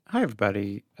Hi,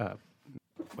 everybody.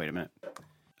 Wait a minute.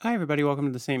 Hi, everybody. Welcome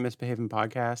to the St. Mythbehavin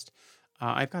podcast.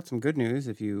 I've got some good news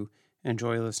if you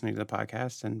enjoy listening to the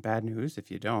podcast, and bad news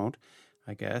if you don't,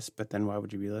 I guess. But then why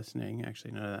would you be listening?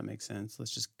 Actually, none of that makes sense.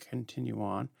 Let's just continue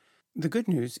on. The good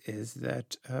news is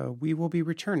that we will be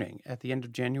returning at the end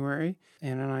of January.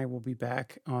 Anna and I will be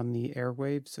back on the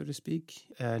airwaves, so to speak.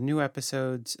 New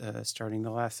episodes starting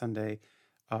the last Sunday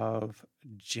of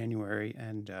January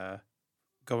and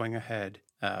going ahead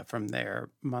from there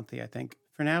monthly, I think,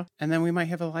 for now. And then we might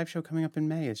have a live show coming up in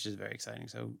May. It's just very exciting.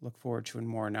 So look forward to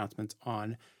more announcements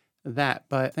on that.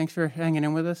 But thanks for hanging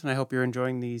in with us. And I hope you're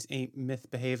enjoying these Ain't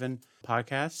Mythbehavin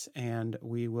podcasts. And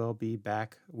we will be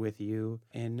back with you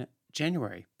in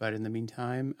January. But in the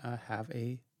meantime, have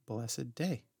a blessed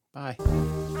day. Bye.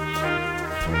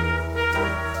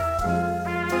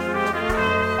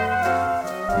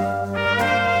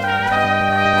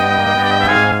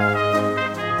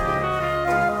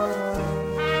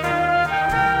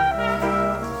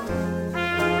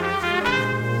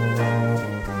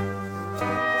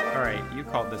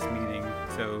 Called this meeting,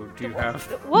 so do you have...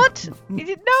 What? You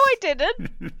did... No, I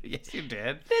didn't. Yes, you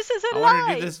did. This is a lie. I want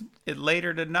to do this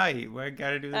later tonight. We got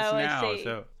to do this now. I see.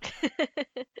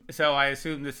 So I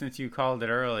assume that since you called it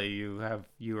early, you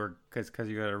were because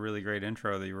you got a really great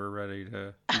intro that you were ready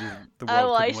to. The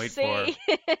world couldn't wait for.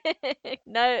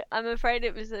 No, I'm afraid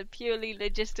it was a purely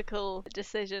logistical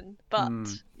decision. But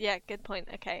yeah, good point.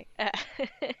 Okay.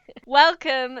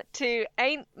 Welcome to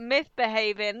Ain't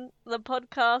Mythbehavin, the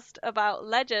podcast about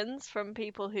legends from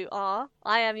people who are.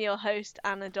 I am your host,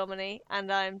 Anna Domini,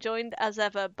 and I am joined as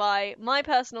ever by my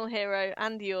personal hero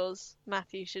and yours,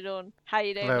 Matthew Shadorn. How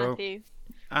you doing, Hello. Matthew?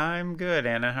 I'm good,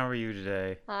 Anna. How are you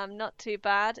today? Not too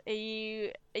bad. Are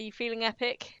you feeling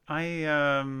epic? No,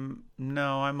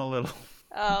 I'm a little.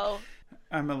 Oh.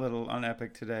 I'm a little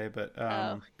unepic today, but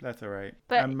that's all right.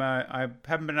 But I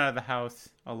haven't been out of the house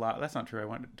a lot. That's not true. I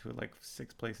went to like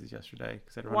 6 places yesterday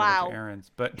because I had to run a bunch of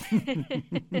errands. But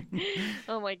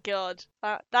oh my god,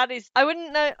 that is. I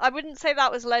wouldn't say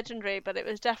that was legendary, but it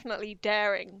was definitely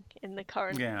daring in the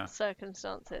current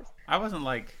circumstances. I wasn't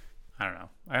like, I don't know.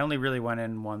 I only really went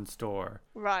in one store.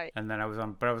 Right. And then I was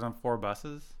on 4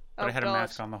 buses. But I had a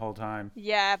mask on the whole time.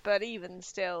 Yeah, but even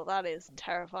still, that is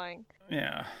terrifying.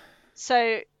 Yeah.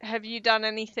 So, have you done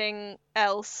anything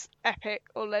else epic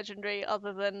or legendary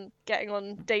other than getting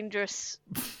on dangerous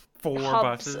 4 hubs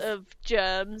buses of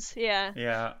germs? Yeah.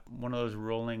 Yeah, one of those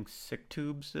rolling sick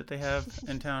tubes that they have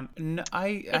in town. No,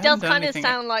 it does kind of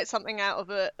sound like something out of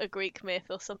a Greek myth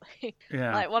or something.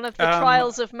 Yeah. Like one of the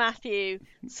trials of Matthew,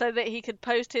 so that he could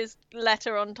post his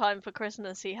letter on time for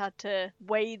Christmas, he had to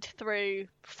wade through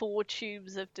 4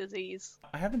 tubes of disease.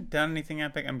 I haven't done anything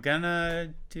epic. I'm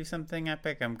gonna do something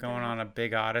epic. I'm going on a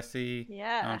big odyssey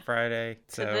on Friday.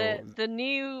 To the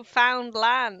new found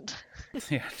land.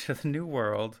 Yeah, to the new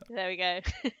world. There we go.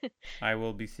 I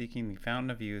will be seeking the Fountain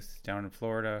of Youth down in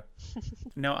Florida.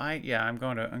 No, I'm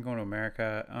going to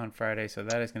America on Friday, so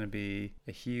that is going to be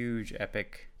a huge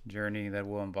epic journey that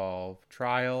will involve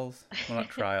trials. Well, not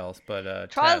trials, but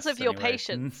trials tests, of your anyway.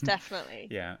 patience, definitely.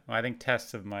 Yeah, well, I think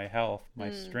tests of my health,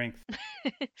 my strength,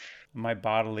 my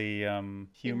bodily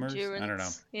humors. Endurance. I don't know.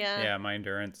 Yeah, my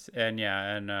endurance, and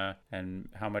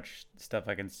how much stuff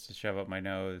I can shove up my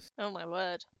nose. Oh my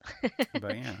word.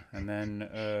 But yeah, and then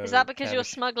is that because you're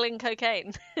smuggling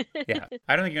cocaine? Yeah,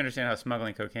 I don't think you understand how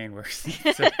smuggling cocaine works.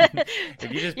 So,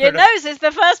 if you just your nose is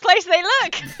the first place they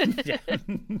look. Yeah.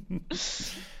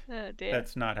 Oh dear.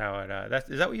 That's not how it.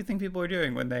 Is that what you think people are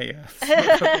doing when they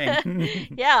smuggle cocaine?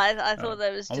 Yeah, I thought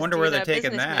that was. Just I wonder where they're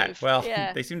taking that. Move. Well,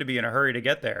 yeah. They seem to be in a hurry to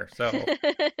get there. So,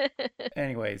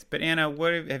 anyways, but Anna,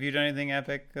 have you done anything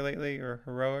epic lately or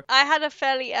heroic? I had a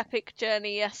fairly epic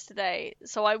journey yesterday.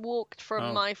 So I walked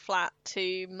from my flat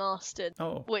to Marston,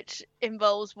 which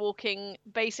involves walking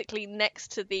basically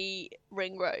next to the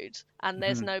ring road, and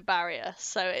there's no barrier,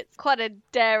 so it's quite a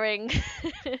daring,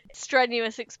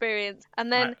 strenuous experience.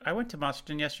 And then I went to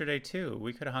Marston yesterday too.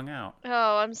 We could have hung out.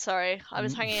 Oh, I'm sorry. I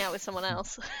was hanging out with someone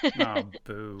else. Oh,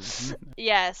 boo.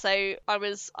 Yeah, so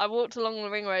I walked along the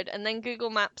ring road, and then Google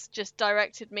Maps just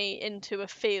directed me into a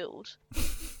field.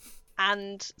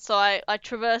 And so I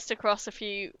traversed across a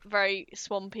few very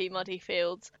swampy, muddy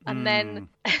fields, and then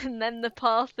the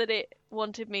path that it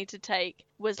wanted me to take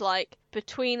was like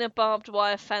between a barbed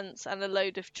wire fence and a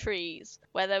load of trees,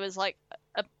 where there was like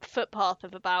a footpath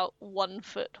of about 1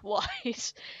 foot wide,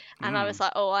 and I was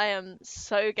like, oh, I am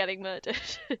so getting murdered.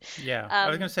 Yeah, I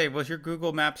was gonna say, was your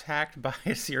Google Maps hacked by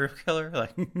a serial killer?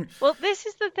 Like, well, this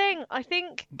is the thing. I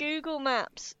think Google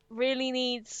Maps really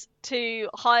needs to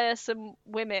hire some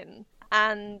women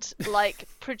and like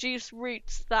produce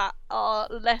routes that are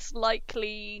less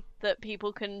likely that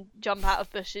people can jump out of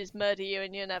bushes, murder you,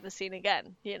 and you're never seen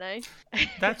again, you know?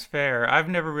 That's fair. I've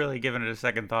never really given it a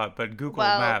second thought, but Google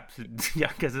Well, Maps, yeah,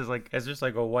 because it's just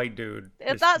like a white dude.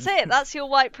 that's it. That's your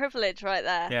white privilege right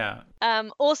there. Yeah.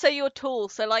 Also you're tall,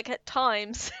 so like at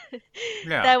times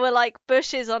Yeah. there were like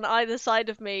bushes on either side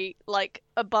of me, like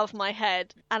above my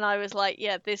head, and I was like,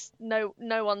 yeah, this no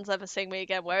one's ever seeing me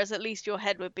again. Whereas at least your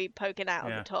head would be poking out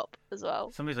of the top as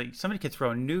well. Somebody could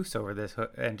throw a noose over this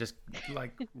and just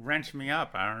like wrench me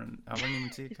up. I wouldn't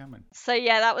even see it coming. So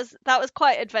yeah, that was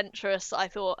quite adventurous, I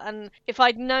thought. And if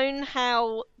I'd known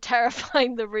how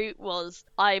terrifying the route was,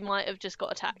 I might have just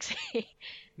got a taxi.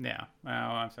 Yeah. Oh,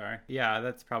 I'm sorry. Yeah,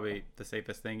 that's probably the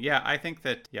safest thing. Yeah, I think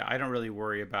that, I don't really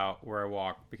worry about where I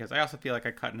walk because I also feel like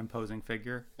I cut an imposing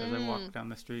figure as I walk down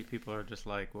the street. People are just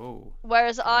like, whoa.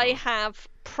 Whereas I have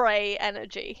prey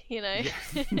energy, you know?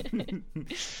 Yeah.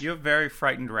 You have very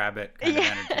frightened rabbit kind of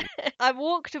energy. I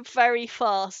walked very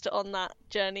fast on that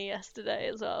journey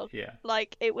yesterday as well. Yeah.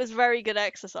 Like, it was very good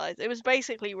exercise. It was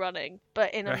basically running,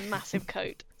 but in a massive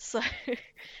coat. So...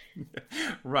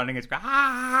 running is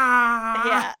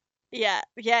ah! Yeah.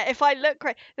 If I look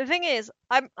great, the thing is,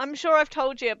 I'm sure I've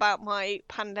told you about my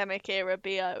pandemic era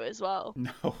BO as well.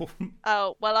 No.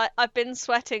 Oh well, I've been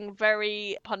sweating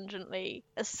very pungently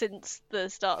since the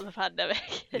start of the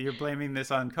pandemic. You're blaming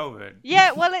this on COVID.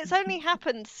 Yeah, well, it's only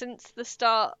happened since the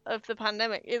start of the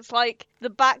pandemic. It's like the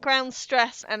background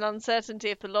stress and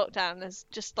uncertainty of the lockdown has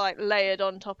just like layered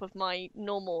on top of my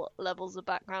normal levels of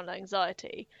background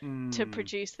anxiety to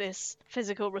produce this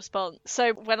physical response.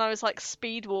 So when I was like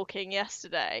speed walking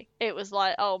yesterday, it was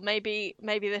like, oh, maybe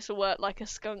this will work like a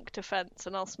skunk defense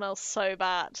and I'll smell so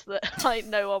bad that like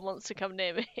no one wants to come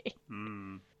near me.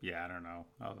 Yeah, I don't know.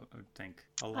 I think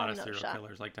a lot of serial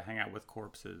killers like to hang out with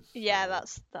corpses. Yeah,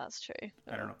 that's true.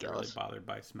 I don't know if they're really bothered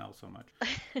by smell so much.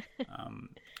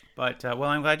 But well,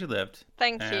 I'm glad you lived.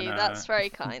 Thank you. That's very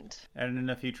kind. And in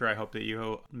the future, I hope that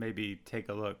you maybe take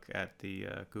a look at the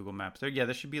Google Maps.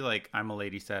 There should be like I'm a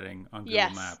lady setting on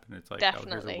Google Map, and it's like,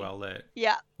 definitely. Oh, here's a well lit.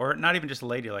 Yeah. Or not even just a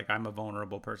lady, like I'm a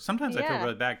vulnerable person. Sometimes I feel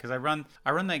really bad because I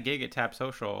run that gig at Tap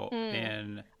Social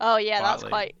in. Oh yeah, Botley.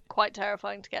 That's quite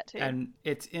terrifying to get to. And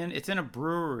it's in a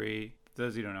brewery. For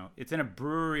those of you who don't know, it's in a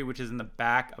brewery which is in the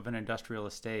back of an industrial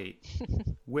estate,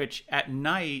 which at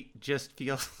night just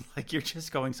feels like you're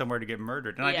just going somewhere to get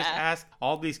murdered. And I just ask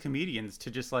all these comedians to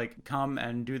just like come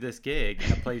and do this gig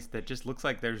in a place that just looks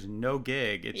like there's no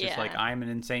gig. It's just like I'm an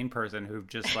insane person who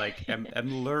just like am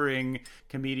luring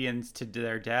comedians to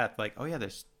their death. Like, oh yeah,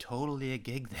 there's totally a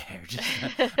gig there.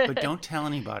 Just, but don't tell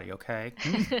anybody, okay?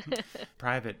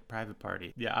 Private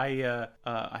party. Yeah,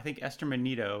 I think Esther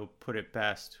Manito put it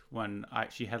best when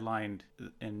she headlined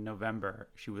in November.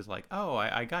 She was like, oh,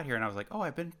 I got here and I was like, oh,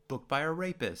 I've been booked by a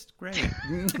rapist. Great.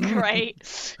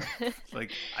 Great.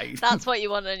 Like That's what you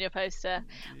want on your poster.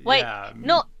 Wait,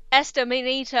 not Esther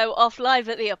Manito off live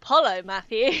at the Apollo,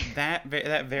 Matthew. That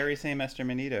very same Esther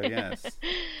Manito, yes.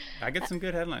 I get some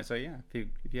good headlines, so yeah,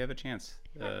 if you have a chance.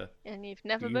 And you've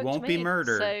never you booked won't me, be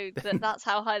murdered. So that's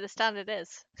how high the standard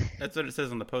is. That's what it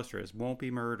says on the poster, is won't be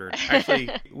murdered. Actually,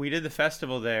 we did the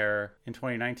festival there in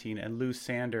 2019, and Lou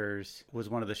Sanders was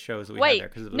one of the shows that we had there.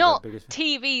 Because it was not the biggest...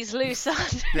 TV's Lou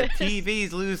Sanders. The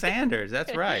TV's Lou Sanders,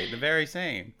 that's right, the very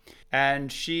same.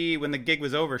 And when the gig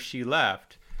was over, she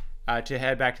left to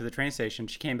head back to the train station.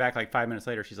 She came back like 5 minutes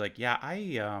later. She's like, yeah,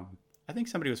 I think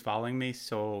somebody was following me,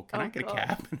 so can I get a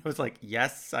cab? And I was like,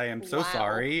 yes, I am so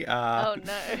sorry. Oh,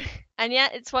 no. And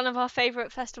yet, it's one of our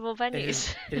favorite festival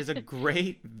venues. It is a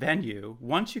great venue.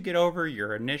 Once you get over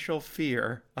your initial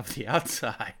fear of the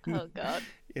outside. Oh, God.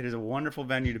 It is a wonderful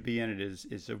venue to be in.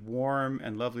 It's a warm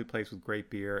and lovely place with great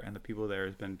beer, and the people there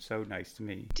has been so nice to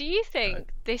me. Do you think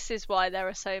this is why there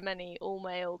are so many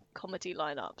all-male comedy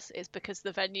lineups? Is because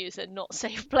the venues are not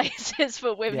safe places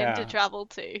for women to travel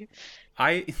to?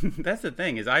 That's the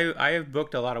thing, is I have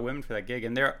booked a lot of women for that gig,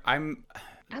 and they're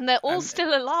all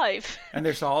still alive. And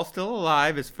they're all still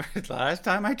alive as far as last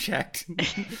time I checked.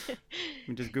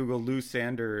 Just Google Lou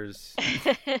Sanders.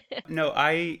 No,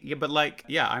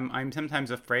 I'm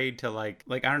sometimes afraid to like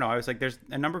I don't know. I was like, there's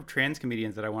a number of trans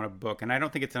comedians that I want to book, and I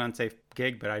don't think it's an unsafe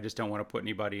gig, but I just don't want to put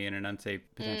anybody in an unsafe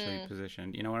potentially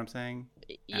position. You know what I'm saying?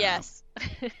 Yes.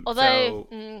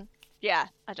 Although. Yeah,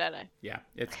 I don't know. Yeah,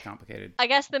 it's complicated. I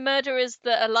guess the murderers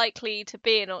that are likely to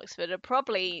be in Oxford are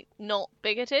probably not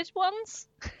bigoted ones.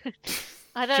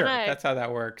 I don't know. That's how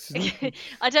that works.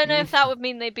 I don't know if that would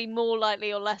mean they'd be more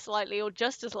likely or less likely or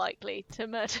just as likely to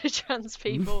murder trans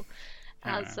people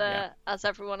as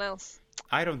everyone else.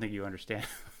 I don't think you understand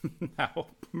how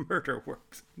murder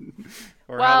works.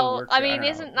 Or how it Well, works. I I mean, don't know.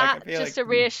 isn't Like, I that feel just like a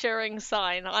reassuring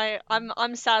sign?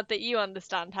 I'm sad that you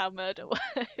understand how murder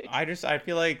works. I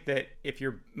feel like that if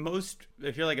you're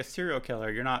like a serial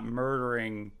killer, you're not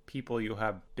murdering people you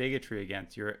have bigotry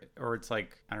against. Or it's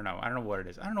like, I don't know what it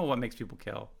is. I don't know what makes people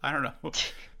kill. I don't know.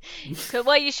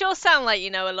 Well, you sure sound like you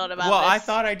know a lot about Well, I this.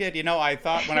 thought I did. I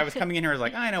thought when I was coming in here, I was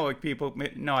like, I know what people.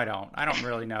 No, I don't. I don't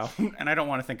really know, and I don't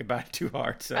want to think about it too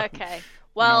hard. So, Okay.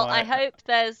 Well, I hope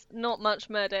there's not much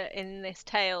murder in this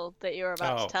tale that you're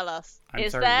about to tell us. I'm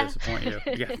Is sorry there? to disappoint you.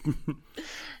 Yeah.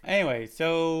 Anyway,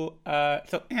 so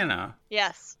Anna.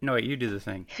 Yes. No, wait, you do the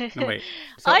thing. No, wait.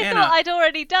 So I Anna, thought I'd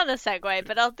already done a segue,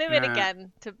 but I'll do it Nah,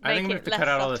 again to I think make we it have to less cut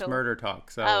out all subtle. this murder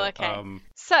talk. So, Oh, okay.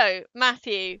 So,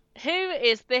 Matthew, who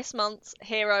is this month's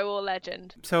hero or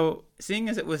legend? So, seeing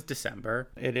as it was December,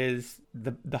 it is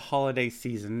the holiday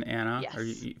season. Anna, Yes. are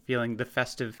you feeling the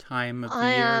festive time of the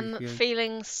I year? am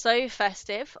feeling so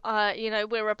festive.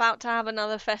 We're about to have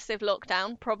another festive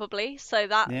lockdown, probably. So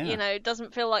that, Yeah.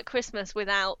 doesn't feel like Christmas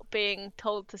without being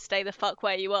told to stay the fuck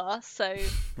where you are. So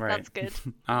Right. that's good.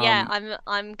 Yeah,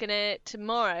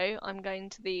 tomorrow I'm going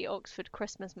to the Oxford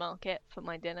Christmas market for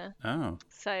my dinner. Oh.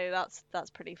 So that's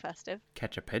pretty festive.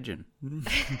 Catch a pigeon.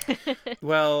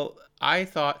 Well, I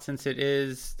thought since it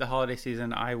is the holiday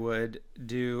season, I would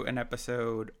do an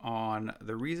episode on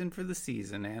the reason for the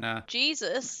season, Anna.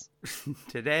 Jesus.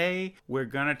 Today, we're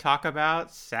going to talk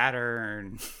about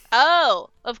Saturn. Oh,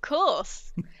 of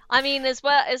course. I mean, as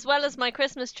well as my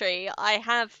Christmas tree, I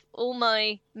have all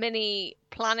my mini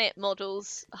planet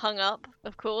models hung up,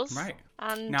 of course. Right.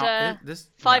 And Now,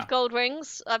 5 gold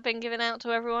rings I've been giving out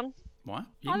to everyone. What?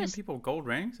 You give people gold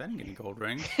rings? I didn't get any gold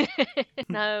rings.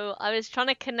 No, I was trying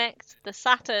to connect the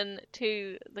Saturn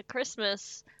to the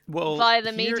Christmas Well, via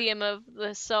the medium of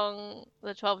the song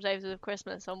The 12 Days of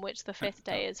Christmas, on which the 5th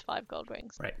day is 5 gold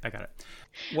rings. Right, I got it.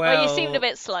 Well, you seemed a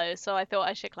bit slow, so I thought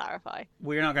I should clarify.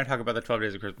 We're not going to talk about the 12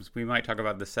 days of Christmas. We might talk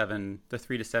about the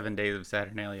 3 to 7 days of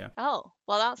Saturnalia. Oh,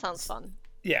 well, that sounds fun.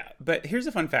 Yeah, but here's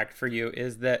a fun fact for you,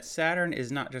 is that Saturn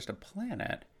is not just a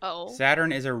planet. Oh.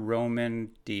 Saturn is a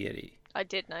Roman deity. I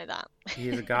did know that. He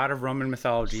is a god of Roman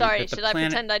mythology. Sorry, should I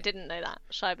pretend I didn't know that?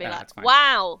 Should I be Nah, like, it's fine.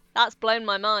 wow, that's blown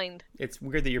my mind. It's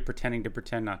weird that you're pretending to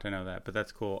pretend not to know that, but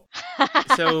that's cool.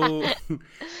 So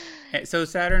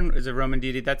Saturn is a Roman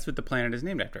deity. That's what the planet is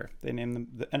named after. They named them,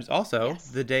 and it's also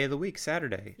the day of the week.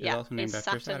 Saturday is also named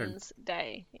after Saturn. Saturn's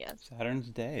day, yes. Saturn's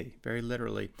day, very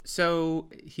literally. So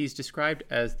he's described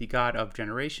as the god of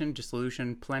generation,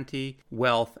 dissolution, plenty,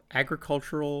 wealth,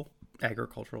 agriculture,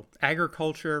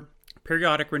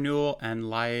 periodic renewal, and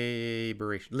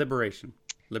liberation.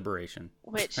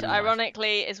 Which,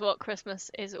 ironically, is what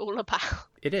Christmas is all about.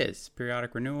 It is.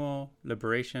 Periodic renewal,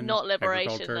 liberation. Not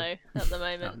liberation, though, at the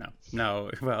moment.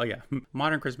 No. Well, yeah.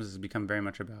 Modern Christmas has become very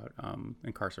much about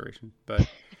incarceration. But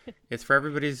it's for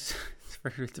everybody's... It's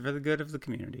for the good of the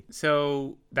community.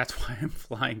 So that's why I'm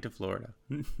flying to Florida.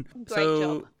 Great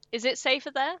job. Is it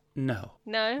safer there? No.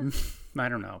 No? I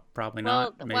don't know. Probably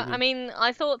not. Maybe. Well, I mean,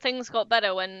 I thought things got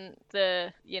better when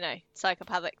the,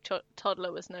 psychopathic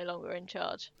toddler was no longer in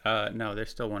charge. No, there's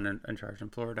still one in charge in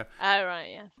Florida. Oh,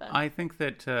 right, yeah. Fair. I think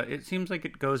that it seems like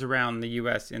it goes around the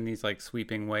U.S. in these,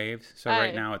 sweeping waves. So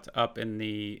right now it's up in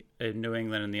New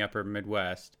England and the upper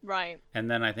Midwest. Right.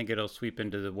 And then I think it'll sweep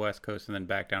into the West Coast and then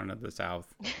back down to the South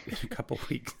in a couple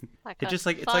weeks. It's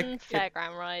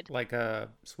fairground ride. Like a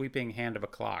sweeping hand of a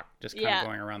clock, just kind of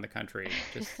going around the country.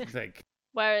 Just like...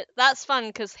 Where that's fun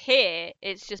because here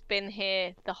it's just been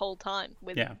here the whole time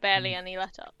with barely any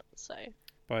let up. So,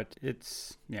 but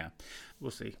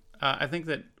we'll see. I think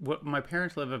that my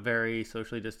parents live a very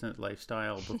socially distant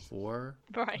lifestyle before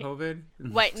COVID.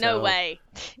 Wait, no way.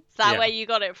 Is that where you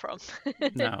got it from?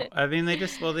 No, I mean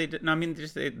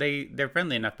they're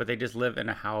friendly enough, but they just live in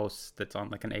a house that's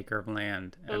on like an acre of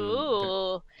land. And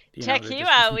ooh, check you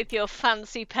out with your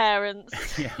fancy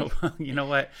parents. Yeah, well, you know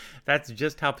what? That's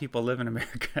just how people live in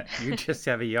America. You just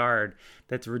have a yard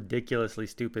that's ridiculously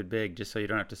stupid big, just so you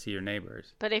don't have to see your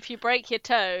neighbors. But if you break your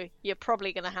toe, you're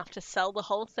probably gonna have to sell the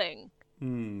whole thing.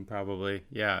 Probably.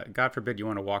 Yeah. God forbid you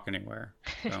want to walk anywhere.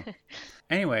 So.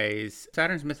 Anyways,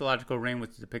 Saturn's mythological reign was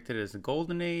depicted as the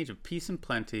golden age of peace and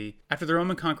plenty. After the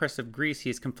Roman conquest of Greece, he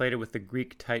is conflated with the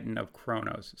Greek titan of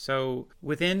Kronos. So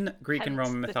within Greek and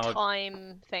Roman mythology, the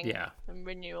time thing, and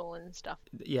renewal and stuff.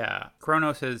 Yeah,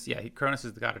 Kronos is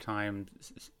the god of time.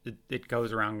 It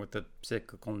goes around with the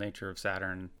cyclical nature of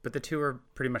Saturn, but the two are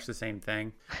pretty much the same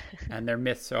thing, and their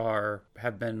myths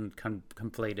have been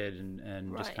conflated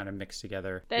and just kind of mixed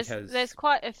together. There's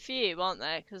quite a few, aren't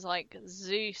there? Because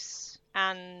Zeus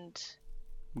and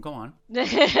go on.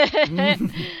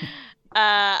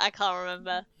 I can't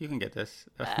remember. You can get this.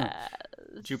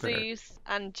 Jupiter. Zeus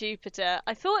and Jupiter.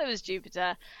 I thought it was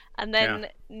Jupiter. And then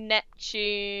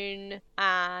Neptune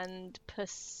and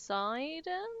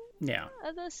Poseidon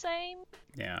are the same.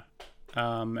 Yeah.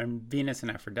 And Venus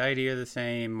and Aphrodite are the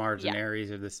same. Mars and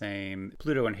Aries are the same.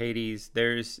 Pluto and Hades.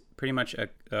 There's pretty much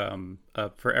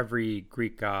for every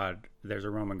Greek god, there's a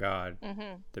Roman god.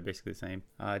 Mm-hmm. They're basically the same.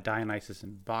 Dionysus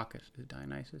and Bacchus. Is it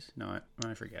Dionysus? No,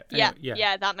 I forget. Anyway,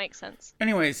 yeah, that makes sense.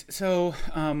 Anyways, so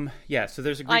so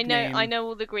there's a Greek name. I know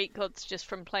all the Greek gods just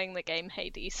from playing the game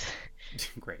Hades.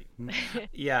 Great.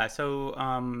 Yeah. So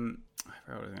I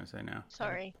forgot what I was gonna say now.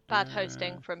 Sorry, bad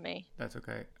hosting from me. That's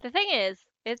okay. The thing is,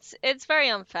 it's very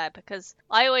unfair because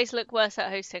I always look worse at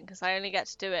hosting because I only get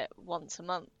to do it once a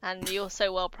month, and you're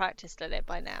so well practiced at it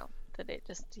by now that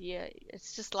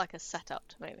it's just like a setup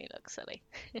to make me look silly.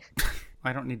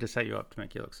 I don't need to set you up to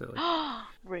make you look silly.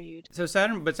 Rude. So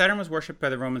Saturn was worshipped by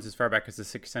the Romans as far back as the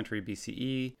 6th century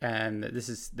BCE, and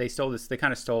they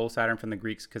kind of stole Saturn from the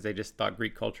Greeks because they just thought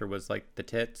Greek culture was like the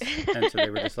tits, and so they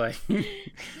were just like,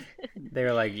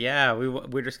 yeah,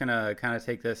 we're just gonna kind of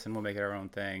take this and we'll make it our own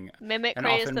thing.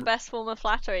 Mimicry is the best form of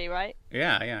flattery, right?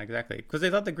 Yeah, exactly. Because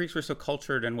they thought the Greeks were so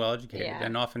cultured and well educated,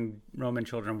 and often Roman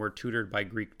children were tutored by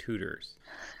Greek tutors.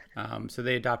 So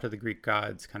they adopted the Greek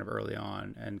gods kind of early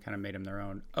on and kind of made them their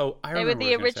own. Oh, I remember.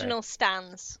 They were the original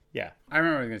stans. Yeah, I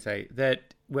remember what I was going to say.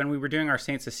 That when we were doing our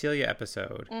Saint Cecilia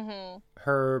episode,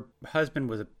 her husband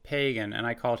was a pagan, and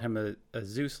I called him a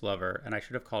Zeus lover, and I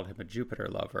should have called him a Jupiter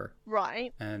lover.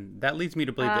 Right. And that leads me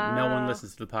to believe that no one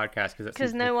listens to the podcast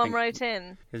because no one wrote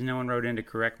in. Because no one wrote in to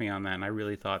correct me on that, and I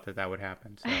really thought that would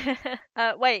happen.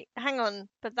 So. Wait, hang on.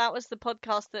 But that was the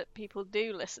podcast that people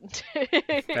do listen to.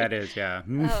 That is, yeah.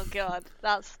 Oh God,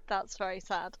 that's very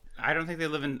sad. I don't think they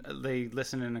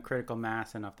listen in a critical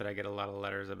mass enough that I get a lot of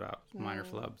letters about minor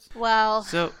flubs. Well,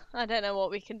 so I don't know what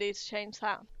we can do to change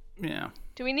that. Yeah.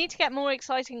 Do we need to get more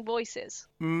exciting voices?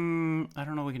 I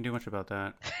don't know we can do much about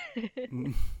that.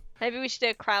 Maybe we should do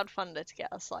a crowdfunder to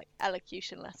get us like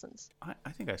elocution lessons.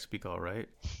 I think I speak all right.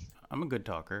 I'm a good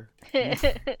talker.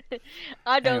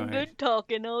 I don't good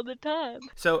talking all the time.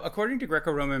 So, according to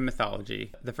Greco-Roman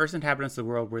mythology, the first inhabitants of the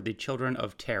world were the children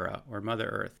of Terra, or Mother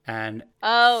Earth, and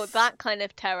that kind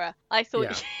of terror. I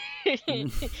thought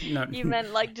you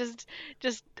meant like just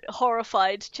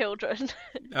horrified children.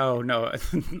 Oh no! I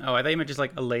thought you meant just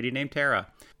like a lady named Terra.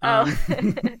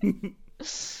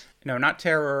 No, not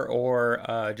terror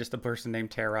or just a person named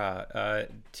Terra.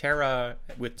 Terra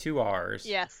with 2 R's.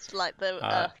 Yes, like the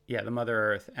Earth. Yeah, the Mother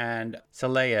Earth. And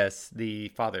Soleus, the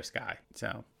Father Sky.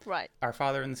 So, right. Our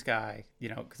Father in the sky,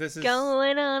 because this is...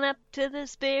 Going on up to the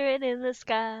Spirit in the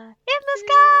sky. In the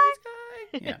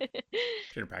sky! Yeah.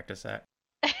 Should have practiced that.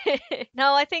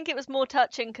 No, I think it was more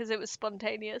touching because it was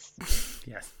spontaneous.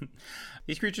 Yes.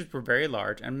 These creatures were very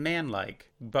large and man-like,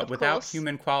 but without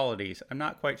human qualities. I'm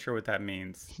not quite sure what that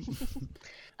means.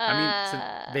 I mean,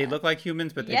 so they look like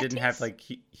humans, but they didn't have like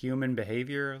human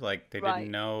behavior. Like they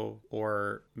didn't know,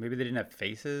 or maybe they didn't have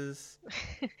faces.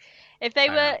 If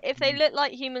they looked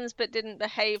like humans but didn't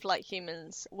behave like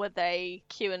humans, were they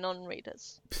QAnon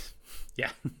readers?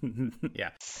 Yeah. Yeah.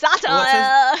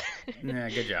 Satire! Well, yeah,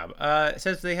 good job. It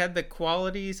says they had the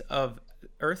qualities of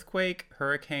earthquake,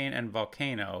 hurricane, and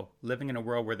volcano, living in a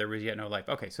world where there was yet no life.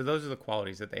 Okay, so those are the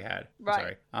qualities that they had.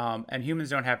 Right. Sorry. And humans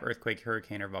don't have earthquake,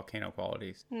 hurricane, or volcano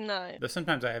qualities. No. Though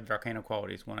sometimes I have volcano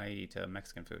qualities when I eat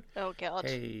Mexican food. Oh, God.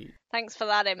 Hey. Thanks for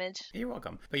that image. You're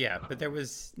welcome. But there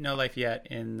was no life yet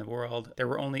in the world. There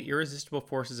were only irresistible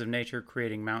forces of nature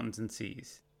creating mountains and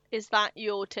seas. Is that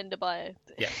your Tinder bio?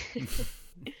 Yeah.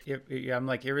 I'm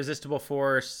like irresistible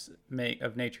force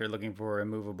of nature looking for a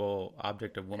immovable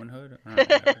object of womanhood.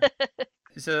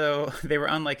 So they were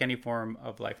unlike any form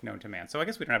of life known to man. So I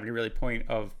guess we don't have any really point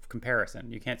of comparison.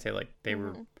 You can't say like they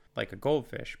were like a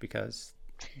goldfish because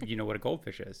you know what a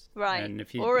goldfish is. Right. And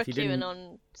if or a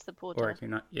QAnon supporter. Or a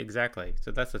QAnon, exactly.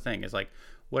 So that's the thing is like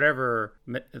whatever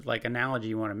like analogy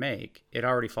you want to make, it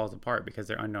already falls apart because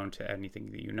they're unknown to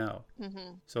anything that you know.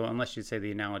 Mm-hmm. So unless you say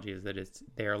the analogy is that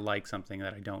they're like something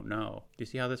that I don't know. Do you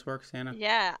see how this works, Anna?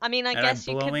 Yeah. I mean, I guess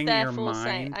you could therefore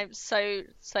say, I'm so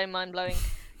mind-blowing.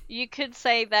 You could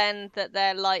say then that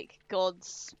they're like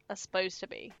gods are supposed to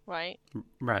be, right?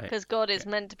 Right. Because God is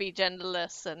meant to be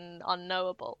genderless and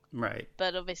unknowable. Right.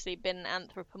 But obviously been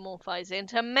anthropomorphized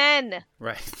into men.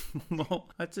 Right. Well,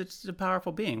 it's a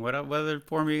powerful being. What other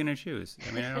form are you going to choose?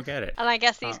 I mean, I don't get it. And I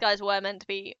guess these guys were meant to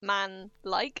be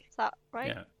man-like. Is that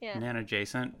right? Yeah. Man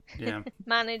adjacent. Yeah.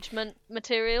 Management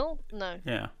material? No.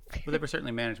 Yeah. Well, they were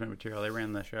certainly management material. They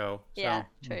ran the show. So. Yeah,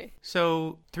 true.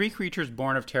 So, 3 creatures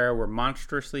born of Terra were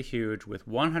monstrously huge with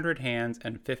 100 hands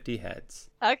and 50 heads.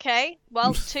 Okay,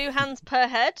 well, 2 hands per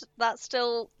head. That's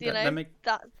still, that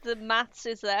the maths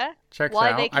is there. Checks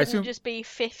Why out. they couldn't just be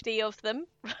 50 of them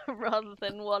rather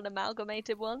than one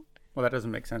amalgamated one? Well, that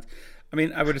doesn't make sense. I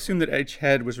mean, I would assume that each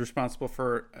head was responsible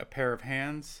for a pair of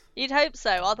hands. You'd hope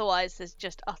so. Otherwise, there's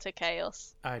just utter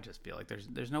chaos. I just feel like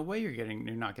there's no way you're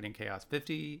not getting chaos.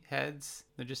 50 heads.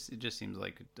 It just seems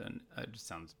like it just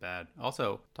sounds bad.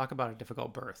 Also, talk about a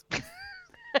difficult birth.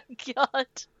 God,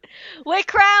 we're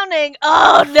crowning.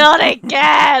 Oh, not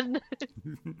again.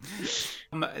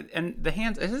 And the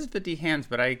hands, it says 50 hands,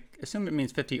 but I assume it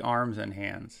means 50 arms and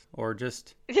hands, or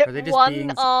just, are they just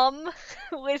one arm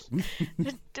with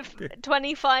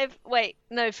 25,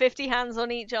 50 hands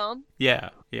on each arm. Yeah.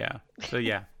 So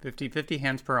yeah, 50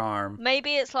 hands per arm.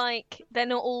 Maybe it's like they're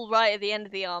not all right at the end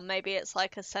of the arm. Maybe it's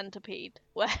like a centipede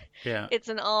where it's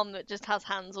an arm that just has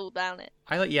hands all down it.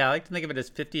 I like to think of it as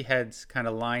 50 heads kind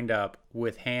of lined up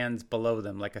with hands below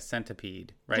them, like a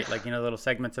centipede, right? Like, little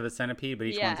segments of a centipede, but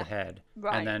each one's a head.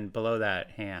 Right. And then below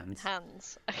that, hands.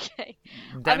 Okay.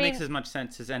 That makes as much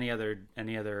sense as any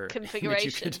other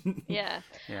configuration. Yeah.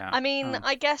 Yeah. I mean,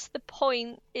 I guess the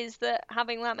point is that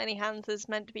having that many hands is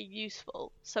meant to be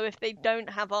useful. So if they don't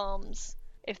have arms,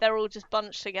 if they're all just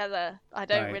bunched together, I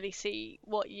don't really see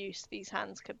what use these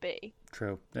hands could be.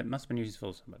 True. That must have been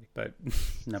useful to somebody, but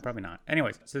no, probably not.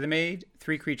 Anyways, so they made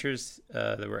 3 creatures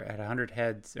that were at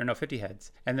 50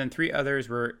 heads, and then 3 others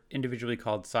were individually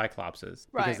called cyclopses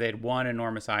because they had one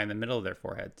enormous eye in the middle of their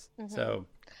foreheads. Mm-hmm. So.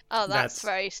 Oh, that's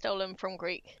very stolen from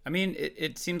Greek. I mean,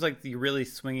 it seems like you're really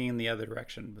swinging in the other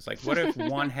direction. It's like, what if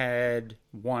one head,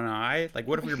 one eye? Like,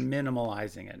 what if we were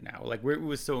minimalizing it now? Like, we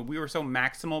were so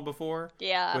maximal before.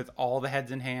 Yeah. With all the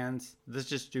heads and hands. Let's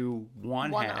just do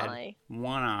one head, eye.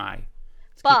 one eye.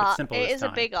 But it is a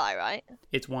big eye, right?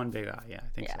 It's one big eye. Yeah, I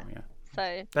think so. Yeah.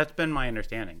 So that's been my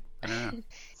understanding. I don't know.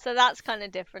 So that's kind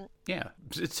of different. Yeah,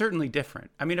 it's certainly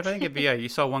different. I mean, if I think you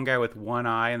saw one guy with one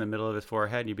eye in the middle of his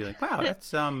forehead, you'd be like, wow,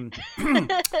 that's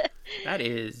that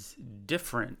is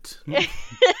different. Good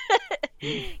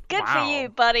for you,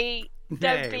 buddy.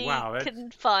 Don't be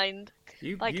confined.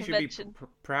 You should be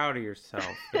proud of yourself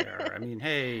there. I mean,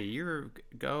 hey, you're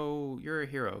a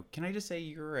hero. Can I just say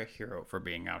you're a hero for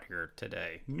being out here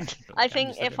today? I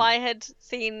think if I had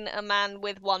seen a man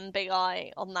with one big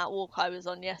eye on that walk I was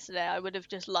on yesterday, I would have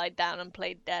just lied down and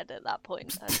played dead at that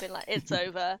point. I'd been like, it's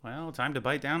over. Well, time to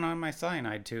bite down on my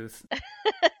cyanide tooth.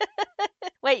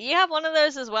 Wait, you have one of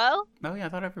those as well? Oh, yeah, I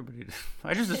thought everybody did.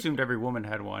 I just assumed every woman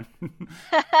had one.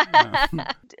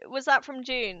 Was that from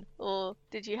June? Or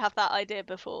did you have that idea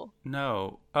before?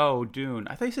 No. Oh, Dune.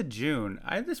 I thought you said June.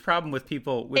 I have this problem with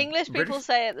people... English people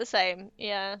say it the same,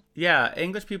 yeah. Yeah,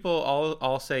 English people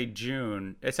all say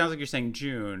June. It sounds like you're saying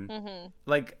June. Mm-hmm.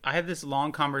 Like, I had this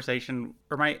long conversation...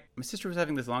 Or my sister was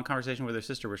having this long conversation with her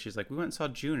sister where she's like, we went and saw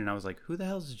June. And I was like, who the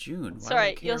hell's June?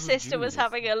 Sorry, your sister was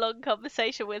having a long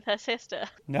conversation with her sister.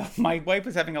 No, my wife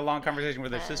was having a long conversation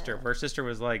with her sister. Where her sister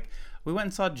was like, we went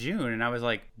and saw June. And I was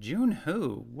like, June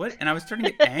who? What? And I was starting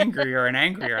to get angrier and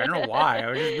angrier. I don't know why. I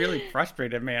was just really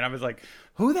frustrated, man. I was like,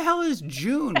 who the hell is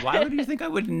June? Why would you think I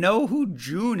would know who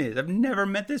June is? I've never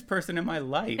met this person in my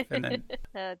life. And then...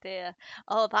 Oh, dear.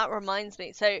 Oh, that reminds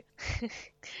me. So,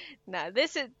 no,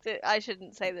 I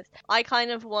shouldn't say this. I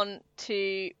kind of want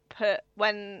to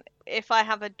if I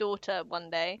have a daughter one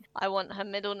day, I want her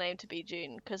middle name to be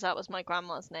June, because that was my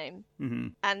grandma's name. Mm-hmm.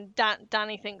 And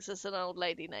Danny thinks it's an old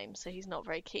lady name, so he's not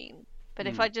very keen. But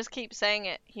if I just keep saying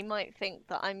it, he might think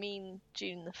that I mean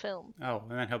June the film. Oh,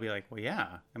 and then he'll be like, well,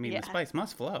 yeah. I mean, the spice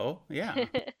must flow. Yeah.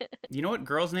 You know what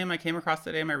girl's name I came across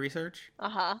today in my research?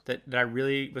 Uh-huh. That I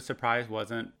really was surprised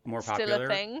wasn't more popular. Still a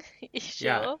thing? Sure.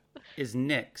 Yeah. Is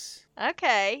Nyx.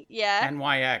 Okay, yeah.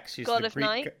 NYX. She's God the of Greek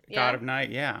Night. God of Night.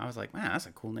 Yeah. I was like, man, that's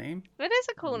a cool name. It is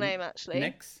a cool name, actually.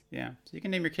 Nyx. Yeah. So you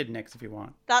can name your kid Nyx if you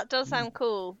want. That does sound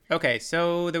cool. Okay,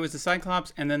 so there was the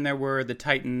Cyclops, and then there were the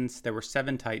Titans. There were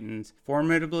 7 Titans,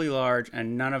 formidably large,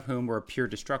 and none of whom were a pure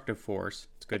destructive force.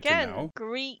 It's good to know.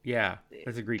 Greek. Yeah,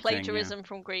 that's a Greek plagiarism thing,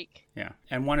 from Greek. Yeah,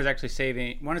 and one is actually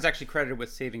credited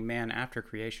with saving man after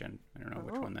creation. I don't know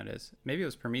which one that is. Maybe it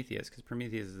was Prometheus, because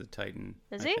Prometheus is a Titan.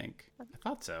 I think. I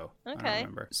thought so. Okay. I don't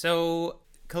remember. So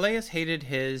Calais hated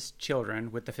his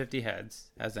children with the 50 heads,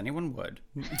 as anyone would.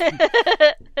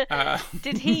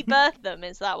 Did he birth them?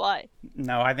 Is that why?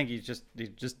 No, I think he's just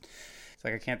It's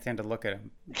like I can't stand to look at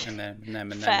them and them and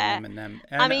them and Fair. them and them.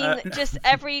 And, I mean, just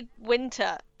every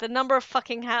winter, the number of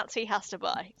fucking hats he has to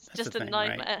buy. It's just a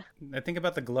nightmare. Right? I think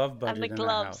about the glove budget and the in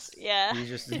gloves. the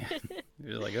house. Yeah.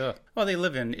 You're like, ugh. Well, they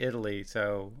live in Italy,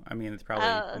 so I mean, it's probably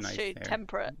that's nice true. there.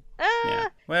 Temperate. Yeah.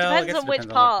 Well, I depends guess on it which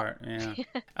depends part. On what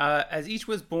part. Yeah. As each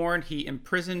was born, he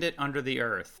imprisoned it under the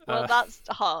earth. Well, that's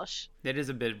harsh. It is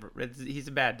a bit. He's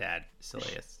a bad dad,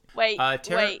 Silius. Wait.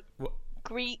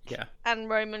 Greek and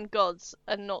Roman gods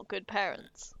are not good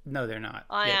parents. No, they're not.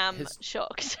 I am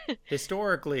shocked.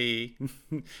 Historically,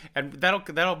 and that'll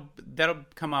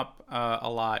come up a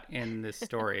lot in this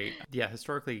story. Yeah,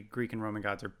 historically, Greek and Roman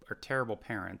gods are terrible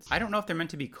parents. I don't know if they're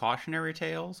meant to be cautionary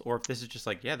tales or if this is just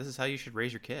like, this is how you should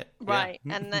raise your kid. Right,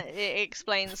 and that it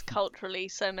explains culturally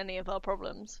so many of our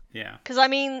problems. Yeah. Because I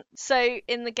mean, so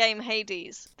in the game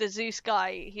Hades, the Zeus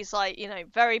guy, he's like,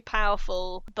 very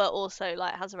powerful, but also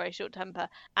like has a very short temper.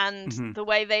 And the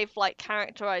way they've like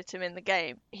characterized him in the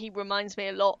game, he reminds me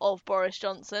a lot of Boris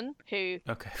Johnson, who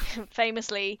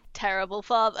famously terrible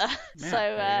father.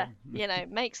 Yeah, so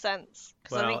makes sense.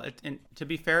 Well, and to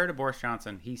be fair to Boris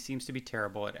Johnson, he seems to be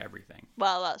terrible at everything.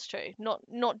 Well, that's true.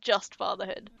 Not just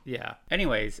fatherhood. Yeah.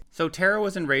 Anyways, so Terra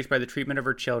was enraged by the treatment of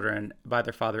her children by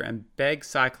their father and begged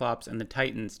Cyclops and the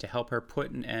Titans to help her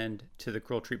put an end to the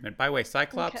cruel treatment. By the way,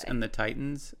 Cyclops and the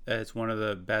Titans is one of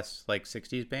the best like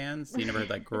 60s bands. You never heard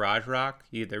like garage rock?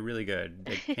 They're really good.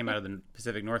 They came out of the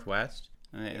Pacific Northwest.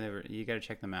 And you got to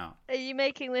check them out. Are you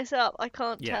making this up? I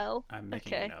can't tell. I'm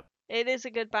making it up. It is a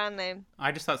good band name.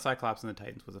 I just thought Cyclops and the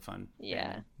Titans was a fun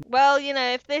band. Well,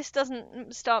 if this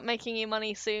doesn't start making you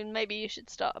money soon, maybe you should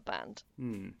start a band.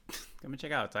 Come and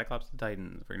check out Cyclops and the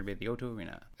Titans. We're going to be at the O2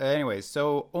 Arena. Anyways,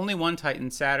 so only one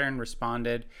Titan, Saturn,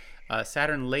 responded.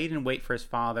 Saturn laid in wait for his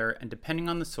father, and depending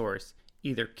on the source,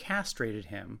 either castrated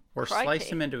him or sliced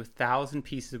him into 1,000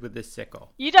 pieces with his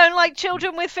sickle. You don't like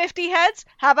children with 50 heads?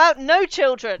 How about no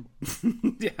children?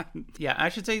 Yeah. I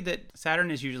should say that Saturn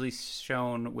is usually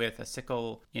shown with a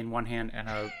sickle in one hand and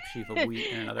a sheaf of wheat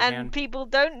in another hand. And people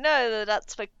don't know that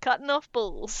that's for cutting off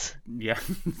bulls. Yeah.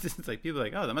 It's like people are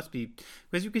like, oh, that must be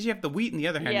because you have the wheat in the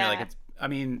other hand. You're like, I'm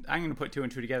going to put two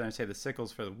and two together and say the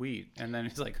sickle's for the wheat. And then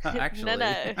it's like, actually,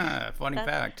 no. Funny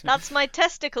fact. That's my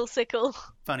testicle sickle.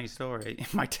 Funny story.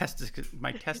 My testicle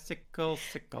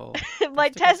sickle. My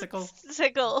testicle.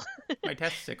 My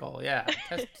testicle, yeah.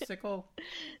 Testicle.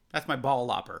 That's my ball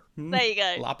lopper. There you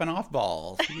go. Lopping off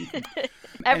balls.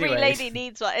 Every lady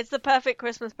needs one. It's the perfect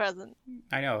Christmas present.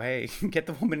 I know. Hey, get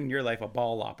the woman in your life a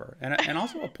ball lopper. And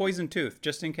also a poison tooth,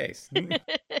 just in case.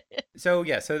 So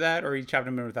that, or he chopped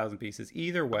him into 1,000 pieces.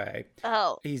 Either way,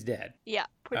 he's dead. Yeah,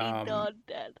 pretty darn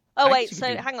dead. Oh, wait,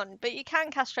 so hang on. But you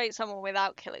can castrate someone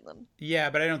without killing them. Yeah,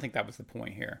 but I don't think that was the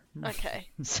point here. Okay.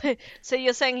 So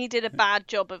you're saying he did a bad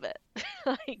job of it?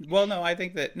 Well, no, I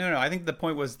think the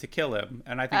point was to kill him.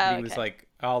 And I think he was like,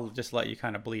 I'll just let you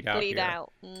kind of bleed out here.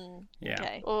 Yeah.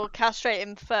 Okay. Or castrate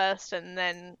him first and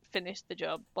then finish the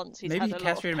job once he's had a lot of pain.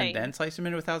 Maybe castrate him and then slice him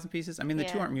into 1,000 pieces? I mean, the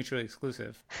two aren't mutually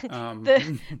exclusive.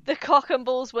 The cock and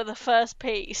balls were the first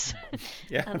piece.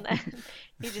 Yeah. And then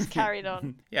he just carried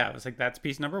on. Yeah, it was like, that's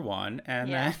piece number 1.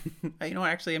 And then, you know what,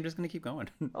 actually, I'm just going to keep going.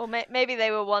 Or maybe they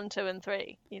were 1, 2, and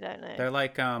 3. You don't know. They're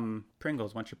like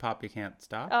Pringles. Once you pop, you can't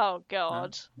stop. Oh,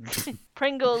 God.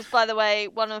 Pringles, by the way,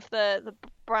 one of the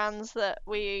brands that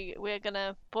we're going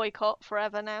to boycott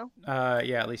forever now.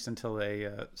 Yeah, at least until they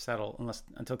settle,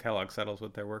 until Kellogg settles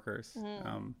with their workers.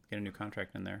 Get a new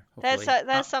contract in there. Hopefully.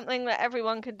 There's something that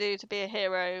everyone can do to be a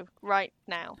hero right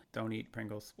now. Don't eat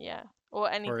Pringles. Yeah. Or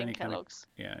anything Kellogg's.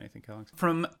 Anything Kellogg's.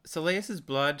 From Silius's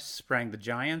blood sprang the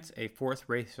giants, a 4th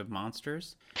race of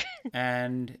monsters.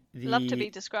 And Love to be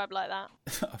described like that.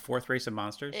 A 4th race of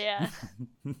monsters? Yeah.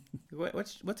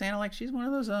 What's Anna like? She's one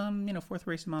of those 4th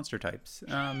race of monster types.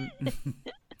 I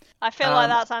feel like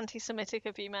that's anti-Semitic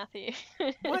of you, Matthew.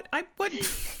 What?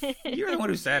 You're the one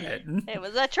who said it. It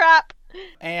was a trap.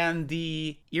 And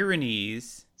the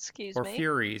Erinyes, or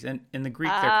Furies, and in the Greek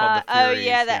they're called the Furies. Oh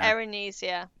yeah, the Erinyes,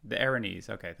 yeah. The Erinyes,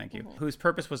 okay, thank you. Whose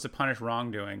purpose was to punish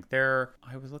wrongdoing.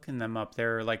 I was looking them up.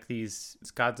 They're like these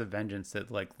gods of vengeance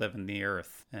that like live in the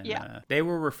earth. And they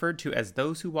were referred to as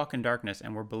those who walk in darkness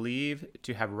and were believed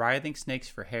to have writhing snakes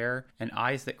for hair and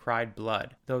eyes that cried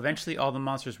blood. Though eventually all the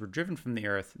monsters were driven from the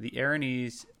earth, the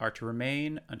Erinyes are to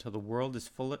remain until the world is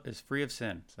free of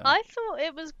sin. So. I thought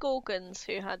it was Gorgons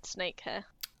who had snake hair.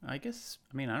 I guess,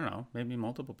 I mean, I don't know. Maybe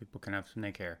multiple people can have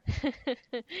snake hair.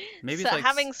 Maybe So it's like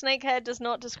having snake hair does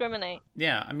not discriminate.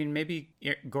 yeah, I mean, maybe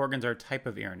Gorgons are a type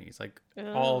of Irinis. Like,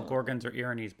 all Gorgons are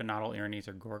Irinis, but not all Irinis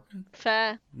are Gorgon.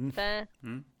 Fair.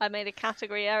 I made a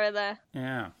category error there.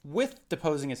 Yeah. With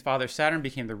deposing his father, Saturn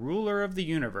became the ruler of the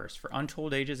universe for